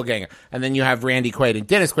doppelganger. And then you have Randy Quaid and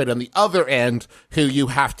Dennis Quaid on the other end who you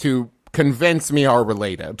have to convince me are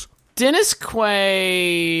related. Dennis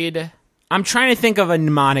Quaid, I'm trying to think of a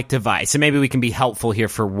mnemonic device, and maybe we can be helpful here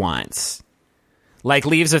for once. Like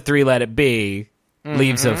Leaves of Three, Let It Be,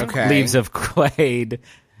 Leaves of Quaid.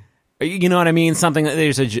 You know what I mean? Something that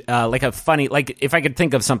there's like a funny, like if I could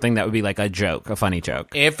think of something that would be like a joke, a funny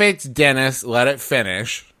joke. If it's Dennis, let it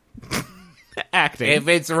finish. Acting. If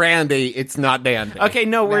it's Randy, it's not dandy. Okay,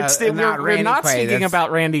 no, we're Randy not Quaid, speaking that's-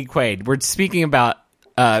 about Randy Quaid. We're speaking about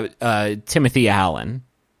Timothy Allen.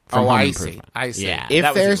 From Oh, Home I Improvement. see. I see. Yeah, If that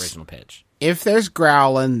was the there's- original pitch. If there's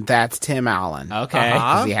growling, that's Tim Allen. Okay.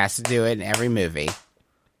 'Cause he has to do it in every movie.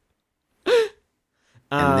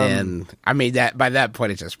 And then, I mean, that by that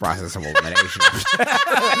point, it's just process of elimination.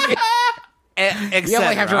 You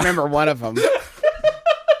only have to remember one of them.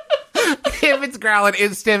 If it's growling,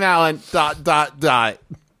 it's Tim Allen, ...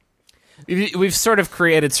 We've sort of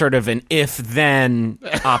created sort of an if-then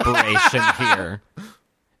operation here.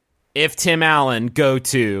 If Tim Allen, go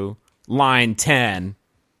to line 10.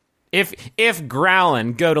 If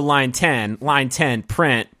growling, go to line 10,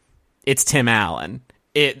 print, it's Tim Allen.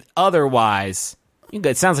 Otherwise,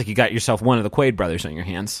 it sounds like you got yourself one of the Quaid brothers on your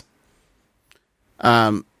hands.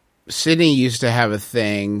 Sydney used to have a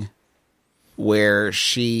thing where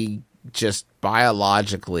she just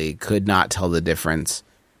biologically could not tell the difference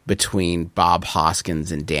between Bob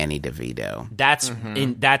Hoskins and Danny DeVito.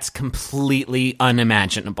 That's completely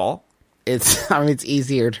unimaginable. It's it's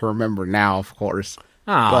easier to remember now, of course.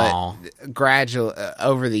 Oh. But gradually,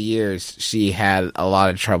 over the years, she had a lot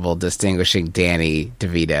of trouble distinguishing Danny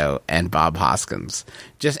DeVito and Bob Hoskins.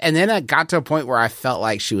 And then it got to a point where I felt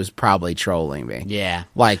like she was probably trolling me. Yeah.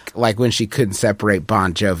 Like when she couldn't separate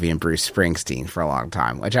Bon Jovi and Bruce Springsteen for a long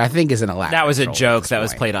time, which I think is an elaborate That was a troll joke at that this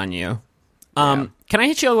was point. played on you. Can I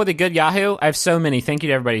hit you with a good Yahoo? I have so many. Thank you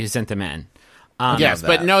to everybody who sent them in. Yes,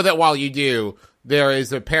 but know that while you do, there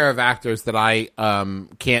is a pair of actors that I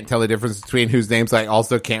can't tell the difference between, whose names I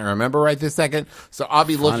also can't remember right this second. So I'll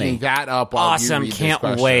be looking that up while Awesome. you read Can't this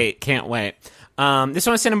question. wait. Can't wait. This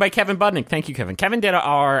one was sent in by Kevin Budnick. Thank you, Kevin. Kevin did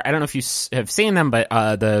I don't know if you have seen them, but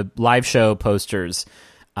the live show posters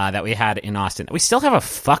that we had in Austin. We still have a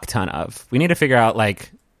fuck ton of. We need to figure out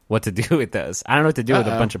what to do with those. I don't know what to do with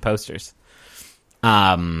a bunch of posters.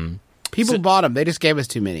 People bought them. They just gave us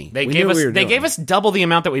too many. They gave us double the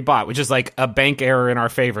amount that we bought, which is like a bank error in our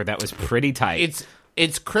favor. That was pretty tight.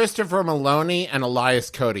 It's Christopher Maloney and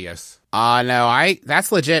Elias Koteas. No,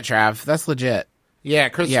 that's legit, Trav. That's legit. Yeah,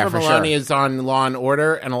 Christopher Maloney sure. is on Law and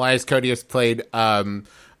Order, and Elias Koteas played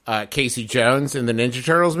Casey Jones in the Ninja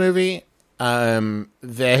Turtles movie.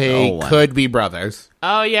 They could be brothers.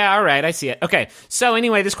 Oh, yeah, all right, I see it. Okay, so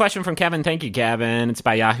anyway, this question from Kevin. Thank you, Kevin. It's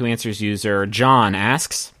by Yahoo Answers user John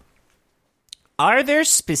asks, are there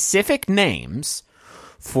specific names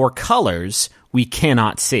for colors we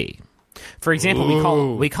cannot see? For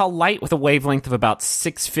example, we call light with a wavelength of about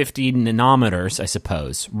 650 nanometers, I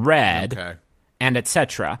suppose, red, and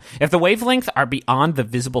etc. If the wavelength are beyond the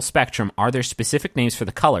visible spectrum, are there specific names for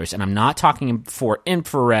the colors? And I'm not talking for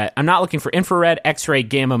infrared. I'm not looking for infrared, X-ray,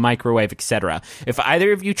 gamma, microwave, etc. If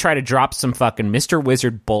either of you try to drop some fucking Mr.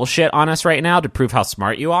 Wizard bullshit on us right now to prove how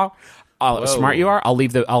smart you are, I'll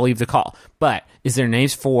leave the call. But is there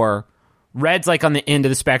names for red's like on the end of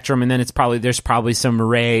the spectrum, and then there's probably some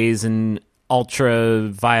rays and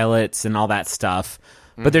ultraviolets and all that stuff.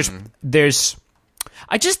 But there's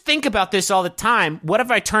I just think about this all the time. What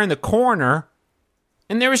if I turn the corner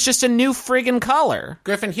and there was just a new friggin' color?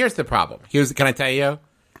 Griffin, here's the problem. Can I tell you?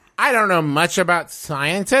 I don't know much about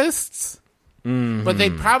scientists, but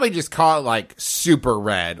they'd probably just call it like super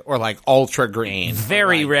red or like ultra green.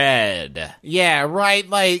 Very red. Yeah, right?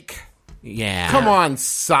 Yeah. Come on,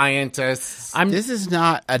 scientists. This is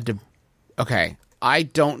not okay, I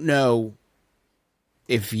don't know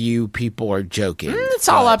if you people are joking. It's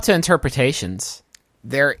all up to interpretations.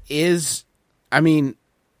 There is, the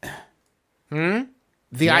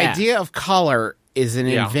idea of color is an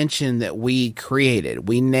invention that we created.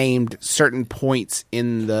 We named certain points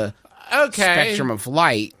in the spectrum of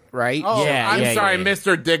light, right? Oh, I'm sorry,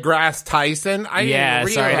 Mr. DeGrasse Tyson. I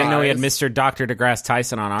didn't know we had Mr. Dr. DeGrasse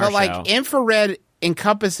Tyson on our show. But infrared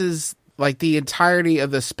encompasses the entirety of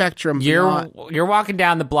the spectrum. You're walking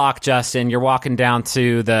down the block, Justin. You're walking down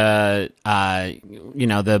to the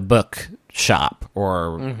the book shop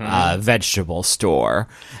or vegetable store,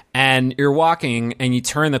 and you're walking and you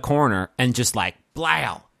turn the corner and just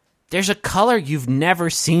blow. There's a color you've never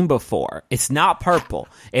seen before. It's not purple.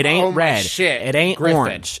 It ain't red. Shit. It ain't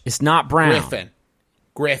orange. It's not brown.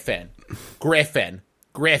 Griffin.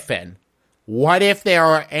 What if there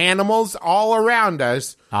are animals all around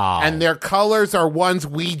us and their colors are ones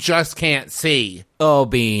we just can't see? Oh,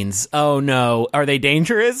 beans. Oh, no. Are they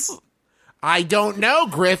dangerous? I don't know,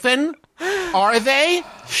 Griffin. Are they?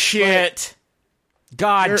 Shit.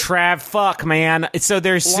 God, Trav, fuck, man. So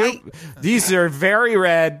these are very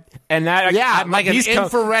red, and like an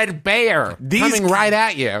infrared bear coming right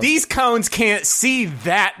at you. These cones can't see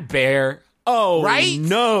that bear. Oh, right?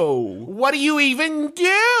 No. What do you even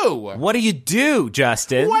do? What do you do,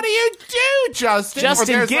 Justin? What do you do, Justin?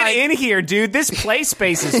 Justin, get in here, dude. This play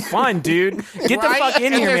space is fun, dude. Get the fuck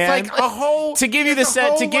in here, man. To give you the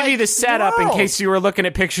setup in case you were looking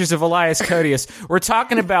at pictures of Elias Koteas, we're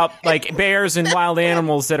talking about bears and wild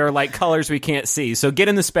animals that are colors we can't see. So get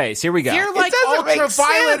in the space. Here we go. You're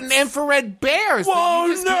ultraviolet and infrared bears. Whoa,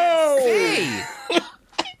 no. Can't see.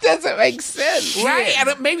 Doesn't make sense, right?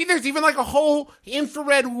 And maybe there's even a whole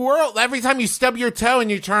infrared world. Every time you stub your toe and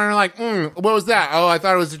you turn what was that? Oh, I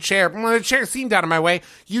thought it was a chair. The chair seemed out of my way.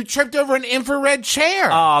 You tripped over an infrared chair.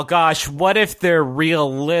 Oh gosh, what if they're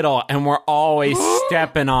real little and we're always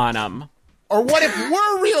stepping on them? Or what if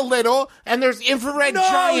we're real little and there's infrared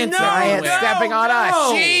giants stepping on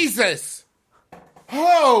us? Jesus!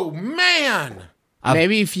 Oh man!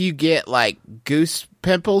 Maybe if you get goose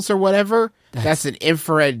pimples or whatever. That's an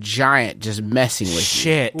infrared giant just messing with you.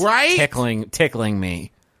 Shit. Right? Tickling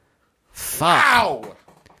me. Fuck. Wow.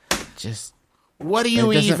 What do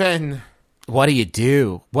you even... What do you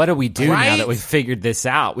do? What do we do now Right? that we've figured this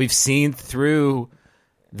out? We've seen through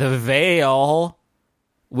the veil.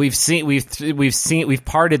 We've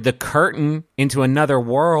parted the curtain into another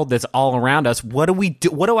world that's all around us. What do we do?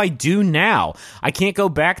 What do I do now? I can't go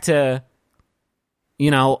back to,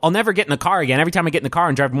 I'll never get in the car again. Every time I get in the car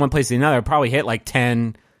and drive from one place to another, I'll probably hit like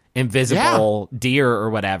 10 invisible deer or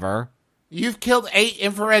whatever. You've killed 8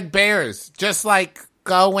 infrared bears, just like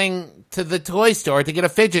going to the toy store to get a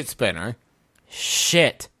fidget spinner.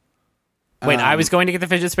 Shit. Wait, I was going to get the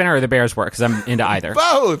fidget spinner or the bears were? Because I'm into either.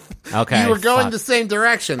 Both. Okay. You were going fuck. the same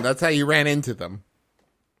direction. That's how you ran into them.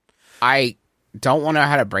 I don't want to know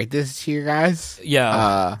how to break this to you guys.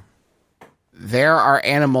 Yeah. There are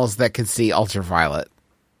animals that can see ultraviolet.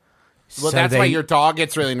 Well, So that's why they- your dog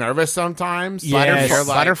gets really nervous sometimes. Yes. You're like,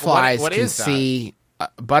 Butterflies what can is that? see.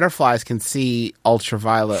 Butterflies can see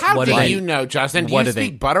ultraviolet. How What do do they- you know, Justin? Do what you do they-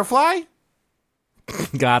 speak butterfly?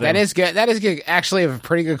 Got him. That is good. That is good. Actually, a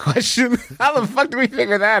pretty good question. How the fuck do we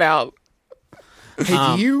figure that out?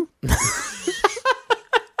 Hey, do you?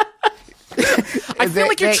 I feel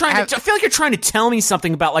like you're trying to tell me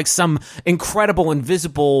something about like some incredible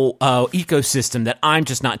invisible ecosystem that I'm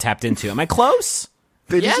just not tapped into. Am I close?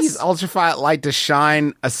 They just use ultraviolet light to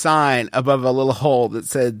shine a sign above a little hole that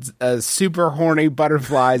says "super horny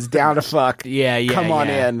butterflies down to fuck." Yeah. Come on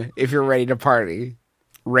in if you're ready to party.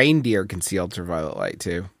 Reindeer can see ultraviolet light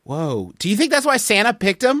too. Whoa! Do you think that's why Santa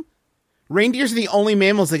picked them? Reindeers are the only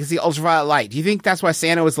mammals that can see ultraviolet light. Do you think that's why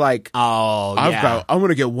Santa was like, Oh, yeah. I'm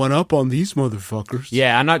gonna get one up on these motherfuckers"?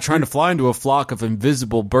 Yeah, I'm not trying to fly into a flock of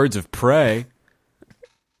invisible birds of prey.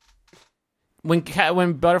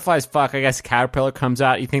 When butterflies fuck, I guess a caterpillar comes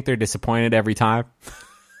out. You think they're disappointed every time?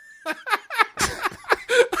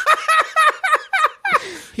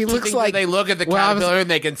 He looks like they look at the caterpillar and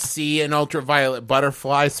they can see an ultraviolet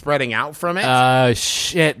butterfly spreading out from it.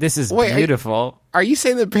 Shit, this is Wait, beautiful. Are you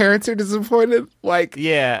saying the parents are disappointed? Like,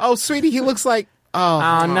 Yeah. oh, sweetie, he looks like.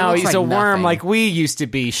 Oh, no, looks he's like a worm nothing. like we used to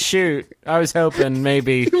be. Shoot. I was hoping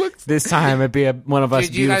maybe this time it'd be one of us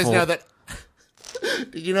Did you guys beautiful. know that?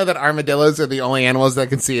 Did you know that armadillos are the only animals that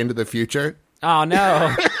can see into the future? Oh,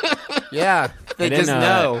 no. Yeah, they didn't just know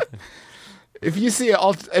know. If you see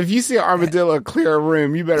an armadillo clear a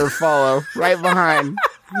room, you better follow right behind.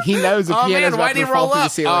 He knows the Oh piano's man, about why'd he to fall roll through the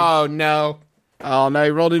up? ceiling. Oh no. Oh no,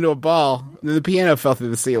 he rolled into a ball. Then the piano fell through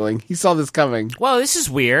the ceiling. He saw this coming. Well, this is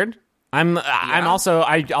weird. I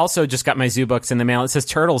also just got my zoo books in the mail. It says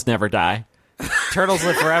turtles never die. Turtles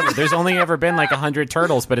live forever. There's only ever been like 100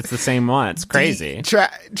 turtles, but it's the same one. It's crazy.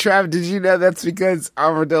 Trav, did you know that's because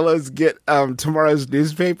armadillos get tomorrow's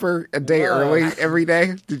newspaper a day early every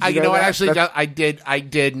day? Did You know what? that? Actually, That's- I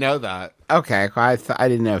did know that. okay. I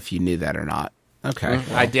didn't know if you knew that or not. Okay,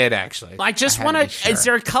 I did actually. I just I had want to to. be sure. Is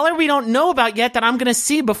there a color we don't know about yet that I'm going to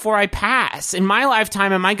see before I pass? In my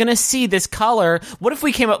lifetime, am I going to see this color? What if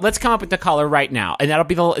we came up? Let's come up with the color right now, and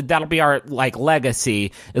that'll be our like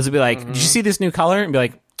legacy. It'll be like, did you see this new color? And be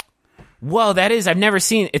like, whoa, that is. I've never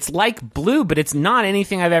seen. It's like blue, but it's not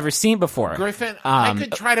anything I've ever seen before. Griffin, I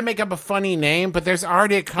could try to make up a funny name, but there's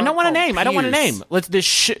already a color I don't want a called name. I don't want a Pierce. name. Let's the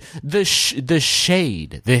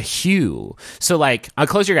shade, the hue. So like, I'll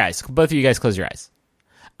close your eyes. Both of you guys, close your eyes.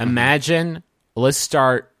 Imagine. Let's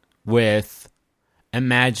start with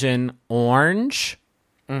imagine orange.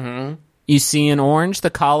 Mm-hmm. You see an orange, the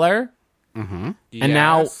color. Mm-hmm.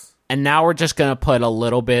 And now we're just gonna put a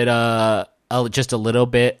little bit just a little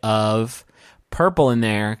bit of purple in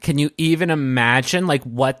there. Can you even imagine like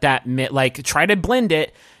what that like? Try to blend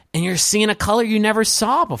it, and you're seeing a color you never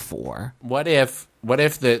saw before. What if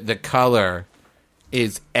the color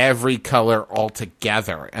is every color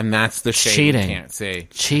altogether, and that's the shade Cheating. you can't see?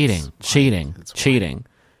 Cheating.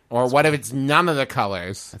 Or what if it's none of the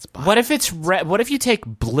colors? What if it's red? What if you take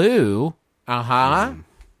blue?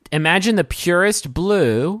 Imagine the purest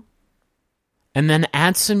blue, and then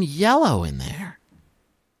add some yellow in there.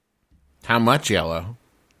 How much yellow?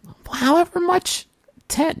 However much,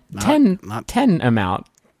 10 amount.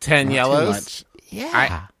 10 yellows? much.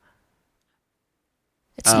 Yeah.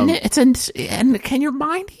 And can your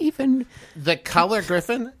mind even The color,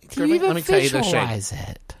 Griffin? can you even let me tell you the shade. visualize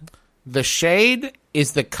it? The shade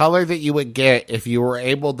is the color that you would get if you were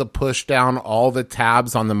able to push down all the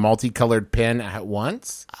tabs on the multicolored pen at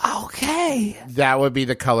once. Okay. That would be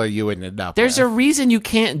the color you would end up There's with. a reason you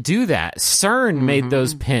can't do that. CERN made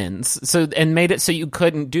those pins and made it so you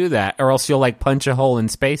couldn't do that, or else you'll like punch a hole in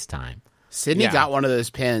space time. Sydney Yeah. got one of those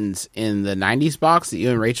pins in the 90s box that you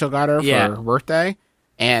and Rachel got her for Yeah. her birthday.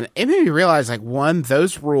 And it made me realize, like, one,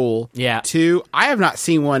 those rule. Yeah. Two, I have not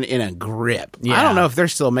seen one in a grip. Yeah. I don't know if they're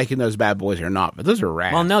still making those bad boys or not, but those are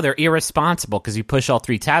rad. Well, no, they're irresponsible because you push all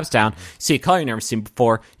 3 tabs down, see a color you've never seen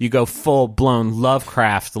before, you go full-blown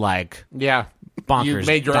Lovecraft, like, Yeah. bonkers. You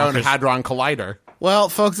made your own bonkers. Hadron Collider. Well,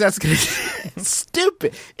 folks, that's gonna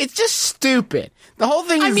stupid. It's just stupid. The whole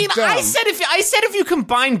thing is I mean, dumb. I said if you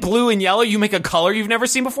combine blue and yellow, you make a color you've never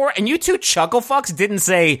seen before, and you two chuckle fucks didn't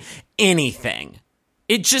say anything.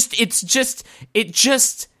 It just,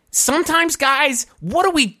 sometimes, guys, what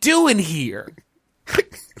are we doing here?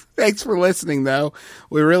 Thanks for listening, though.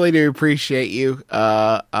 We really do appreciate you.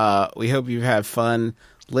 We hope you've had fun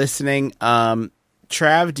listening.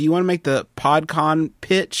 Trav, do you want to make the PodCon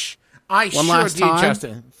pitch? I One sure last do, time?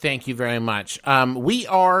 Justin. Thank you very much. We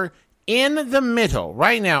are in the middle,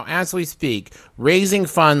 right now, as we speak, raising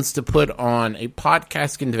funds to put on a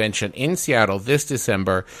podcast convention in Seattle this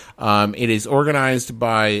December. It is organized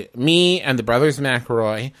by me and the brothers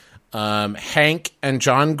McElroy, Hank and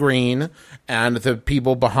John Green, and the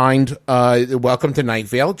people behind Welcome to Night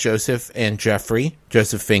Vale, Joseph Fink and Jeffrey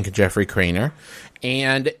Craner.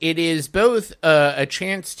 And it is both a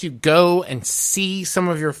chance to go and see some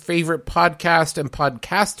of your favorite podcast and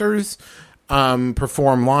podcasters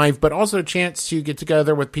perform live, but also a chance to get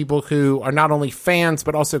together with people who are not only fans,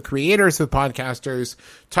 but also creators of podcasters,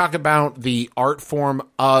 talk about the art form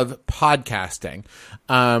of podcasting.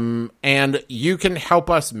 And you can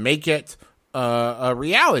help us make it a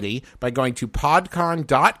reality by going to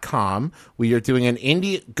podcon.com. We are doing an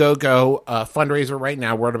Indiegogo fundraiser right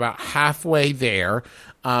now. We're at about halfway there.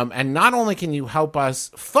 And not only can you help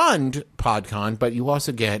us fund PodCon, but you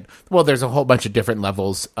also get, well, there's a whole bunch of different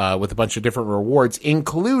levels with a bunch of different rewards,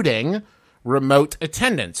 including remote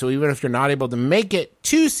attendance. So even if you're not able to make it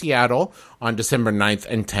to Seattle on December 9th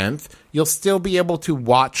and 10th, you'll still be able to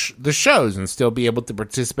watch the shows and still be able to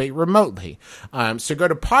participate remotely. So go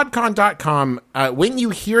to podcon.com. When you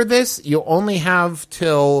hear this, you'll only have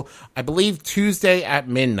till, I believe, Tuesday at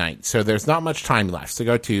midnight. So there's not much time left. So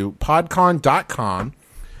go to podcon.com.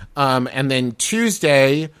 And then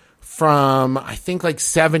Tuesday from, I think, like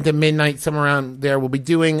 7 to midnight, somewhere around there, we'll be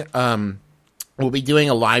doing a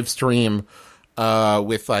live stream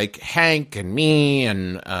with like Hank and me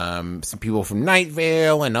and some people from Night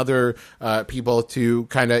Vale and other people to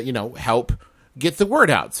kind of, help get the word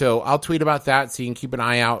out. So I'll tweet about that so you can keep an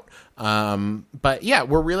eye out. But yeah,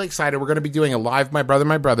 we're really excited. We're going to be doing a live My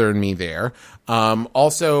Brother and Me there.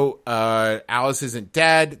 Also, Alice Isn't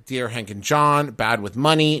Dead, Dear Hank and John, Bad with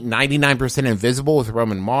Money, 99% Invisible with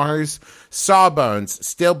Roman Mars, Sawbones,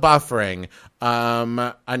 Still Buffering,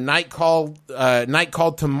 A Night Called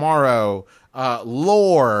Tomorrow,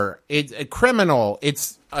 Lore, it's a Criminal.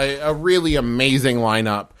 It's a really amazing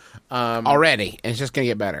lineup. Already. And it's just going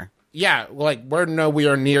to get better. Yeah, like we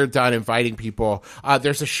are near done inviting people.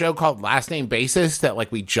 There's a show called Last Name Basis that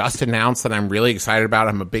we just announced that I'm really excited about.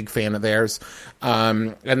 I'm a big fan of theirs,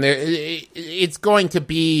 and it's going to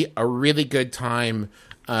be a really good time.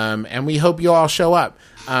 And we hope you all show up.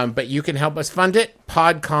 But you can help us fund it.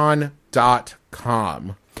 Podcon.com.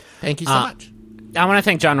 Thank you so much. I want to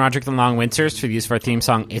thank John Roderick and Long Winters for the use of our theme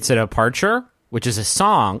song "It's a Departure," which is a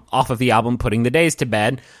song off of the album "Putting the Days to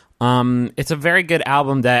Bed." It's a very good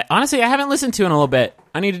album that, honestly, I haven't listened to in a little bit.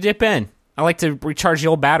 I need to dip in. I like to recharge the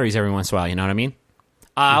old batteries every once in a while, you know what I mean?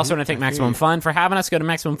 I also want to thank Maximum Fun for having us. Go to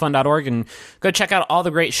MaximumFun.org and go check out all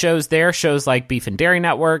the great shows there. Shows like Beef and Dairy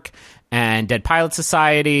Network and Dead Pilot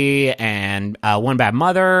Society and One Bad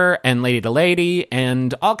Mother and Lady to Lady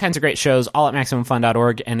and all kinds of great shows, all at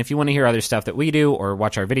MaximumFun.org. And if you want to hear other stuff that we do or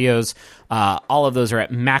watch our videos, all of those are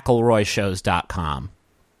at McElroyshows.com.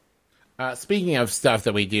 Speaking of stuff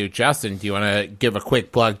that we do, Justin, do you want to give a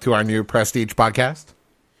quick plug to our new Prestige podcast?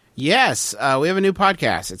 Yes, we have a new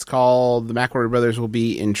podcast. It's called The McElroy Brothers Will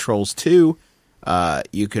Be in Trolls 2.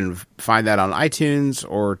 You can find that on iTunes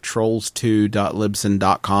or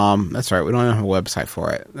trolls2.libsyn.com. That's right, we don't have a website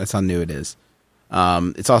for it. That's how new it is.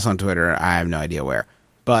 It's also on Twitter. I have no idea where.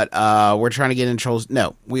 But we're trying to get in Trolls.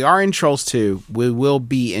 No, we are in Trolls 2. We will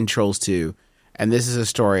be in Trolls 2. And this is a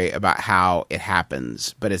story about how it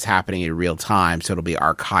happens, but it's happening in real time, so it'll be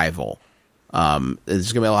archival. There's going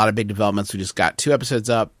to be a lot of big developments. We just got 2 episodes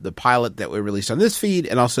up, the pilot that we released on this feed,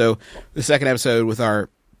 and also the second episode with our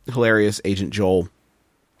hilarious Agent Joel.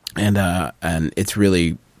 And it's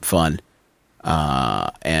really fun.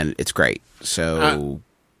 And it's great. So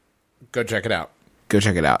go check it out. Go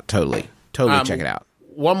check it out. Totally check it out.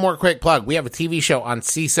 One more quick plug. We have a TV show on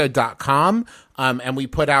CISO.com, and we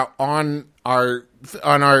put out on our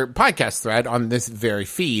podcast thread on this very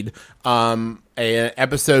feed,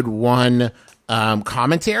 episode 1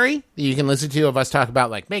 commentary that you can listen to of us talk about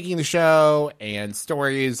like making the show and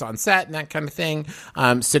stories on set and that kind of thing.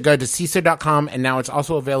 So go to CISO.com, and now it's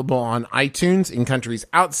also available on iTunes in countries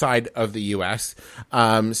outside of the US.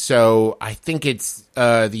 So I think it's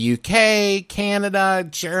the UK, Canada,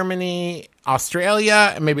 Germany,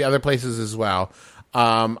 Australia, and maybe other places as well.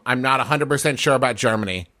 I'm not 100% sure about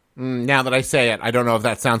Germany. Now that I say it, I don't know if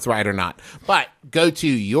that sounds right or not. But go to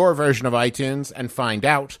your version of iTunes and find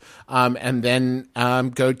out. And then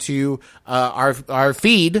go to our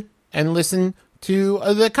feed and listen to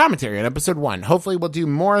the commentary on episode 1. Hopefully we'll do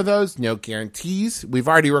more of those. No guarantees. We've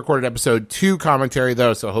already recorded episode 2 commentary,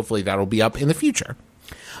 though, so hopefully that'll be up in the future.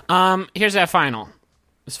 Here's that final.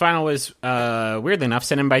 This final was, weirdly enough,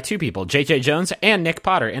 sent in by 2 people. JJ Jones and Nick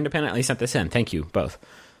Potter independently sent this in. Thank you, both.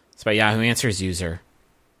 It's by Yahoo Answers user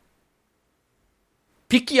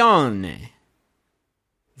Piccione.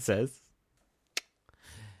 It says,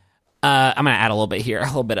 I'm going to add a little bit here, a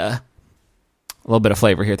little bit of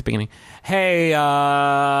flavor here at the beginning. Hey,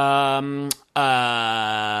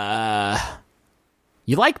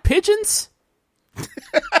 you like pigeons?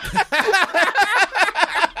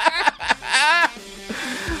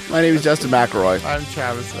 My name is Justin McElroy. I'm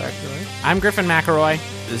Travis McElroy. I'm Griffin McElroy.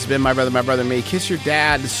 This has been My Brother, Me. Kiss your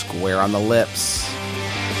dad square on the lips.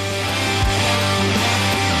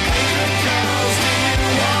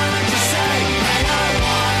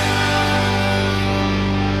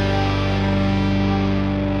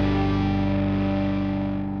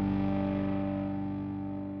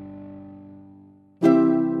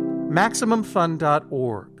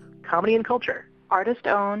 MaximumFun.org. Comedy and culture. Artist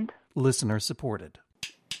owned. Listener supported.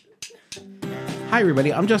 Hi,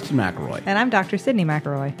 everybody. I'm Justin McElroy. And I'm Dr. Sydney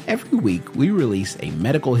McElroy. Every week, we release a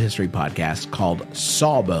medical history podcast called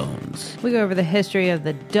Sawbones. We go over the history of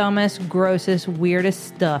the dumbest, grossest, weirdest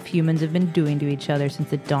stuff humans have been doing to each other since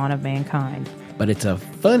the dawn of mankind. But it's a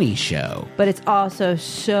funny show. But it's also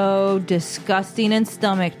so disgusting and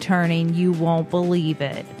stomach-turning, you won't believe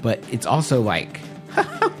it. But it's also like,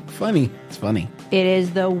 funny. It's funny. It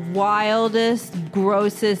is the wildest,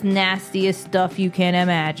 grossest, nastiest stuff you can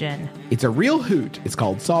imagine. It's a real hoot. It's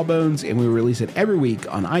called Sawbones, and we release it every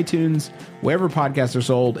week on iTunes, wherever podcasts are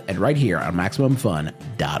sold, and right here on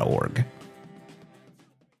MaximumFun.org.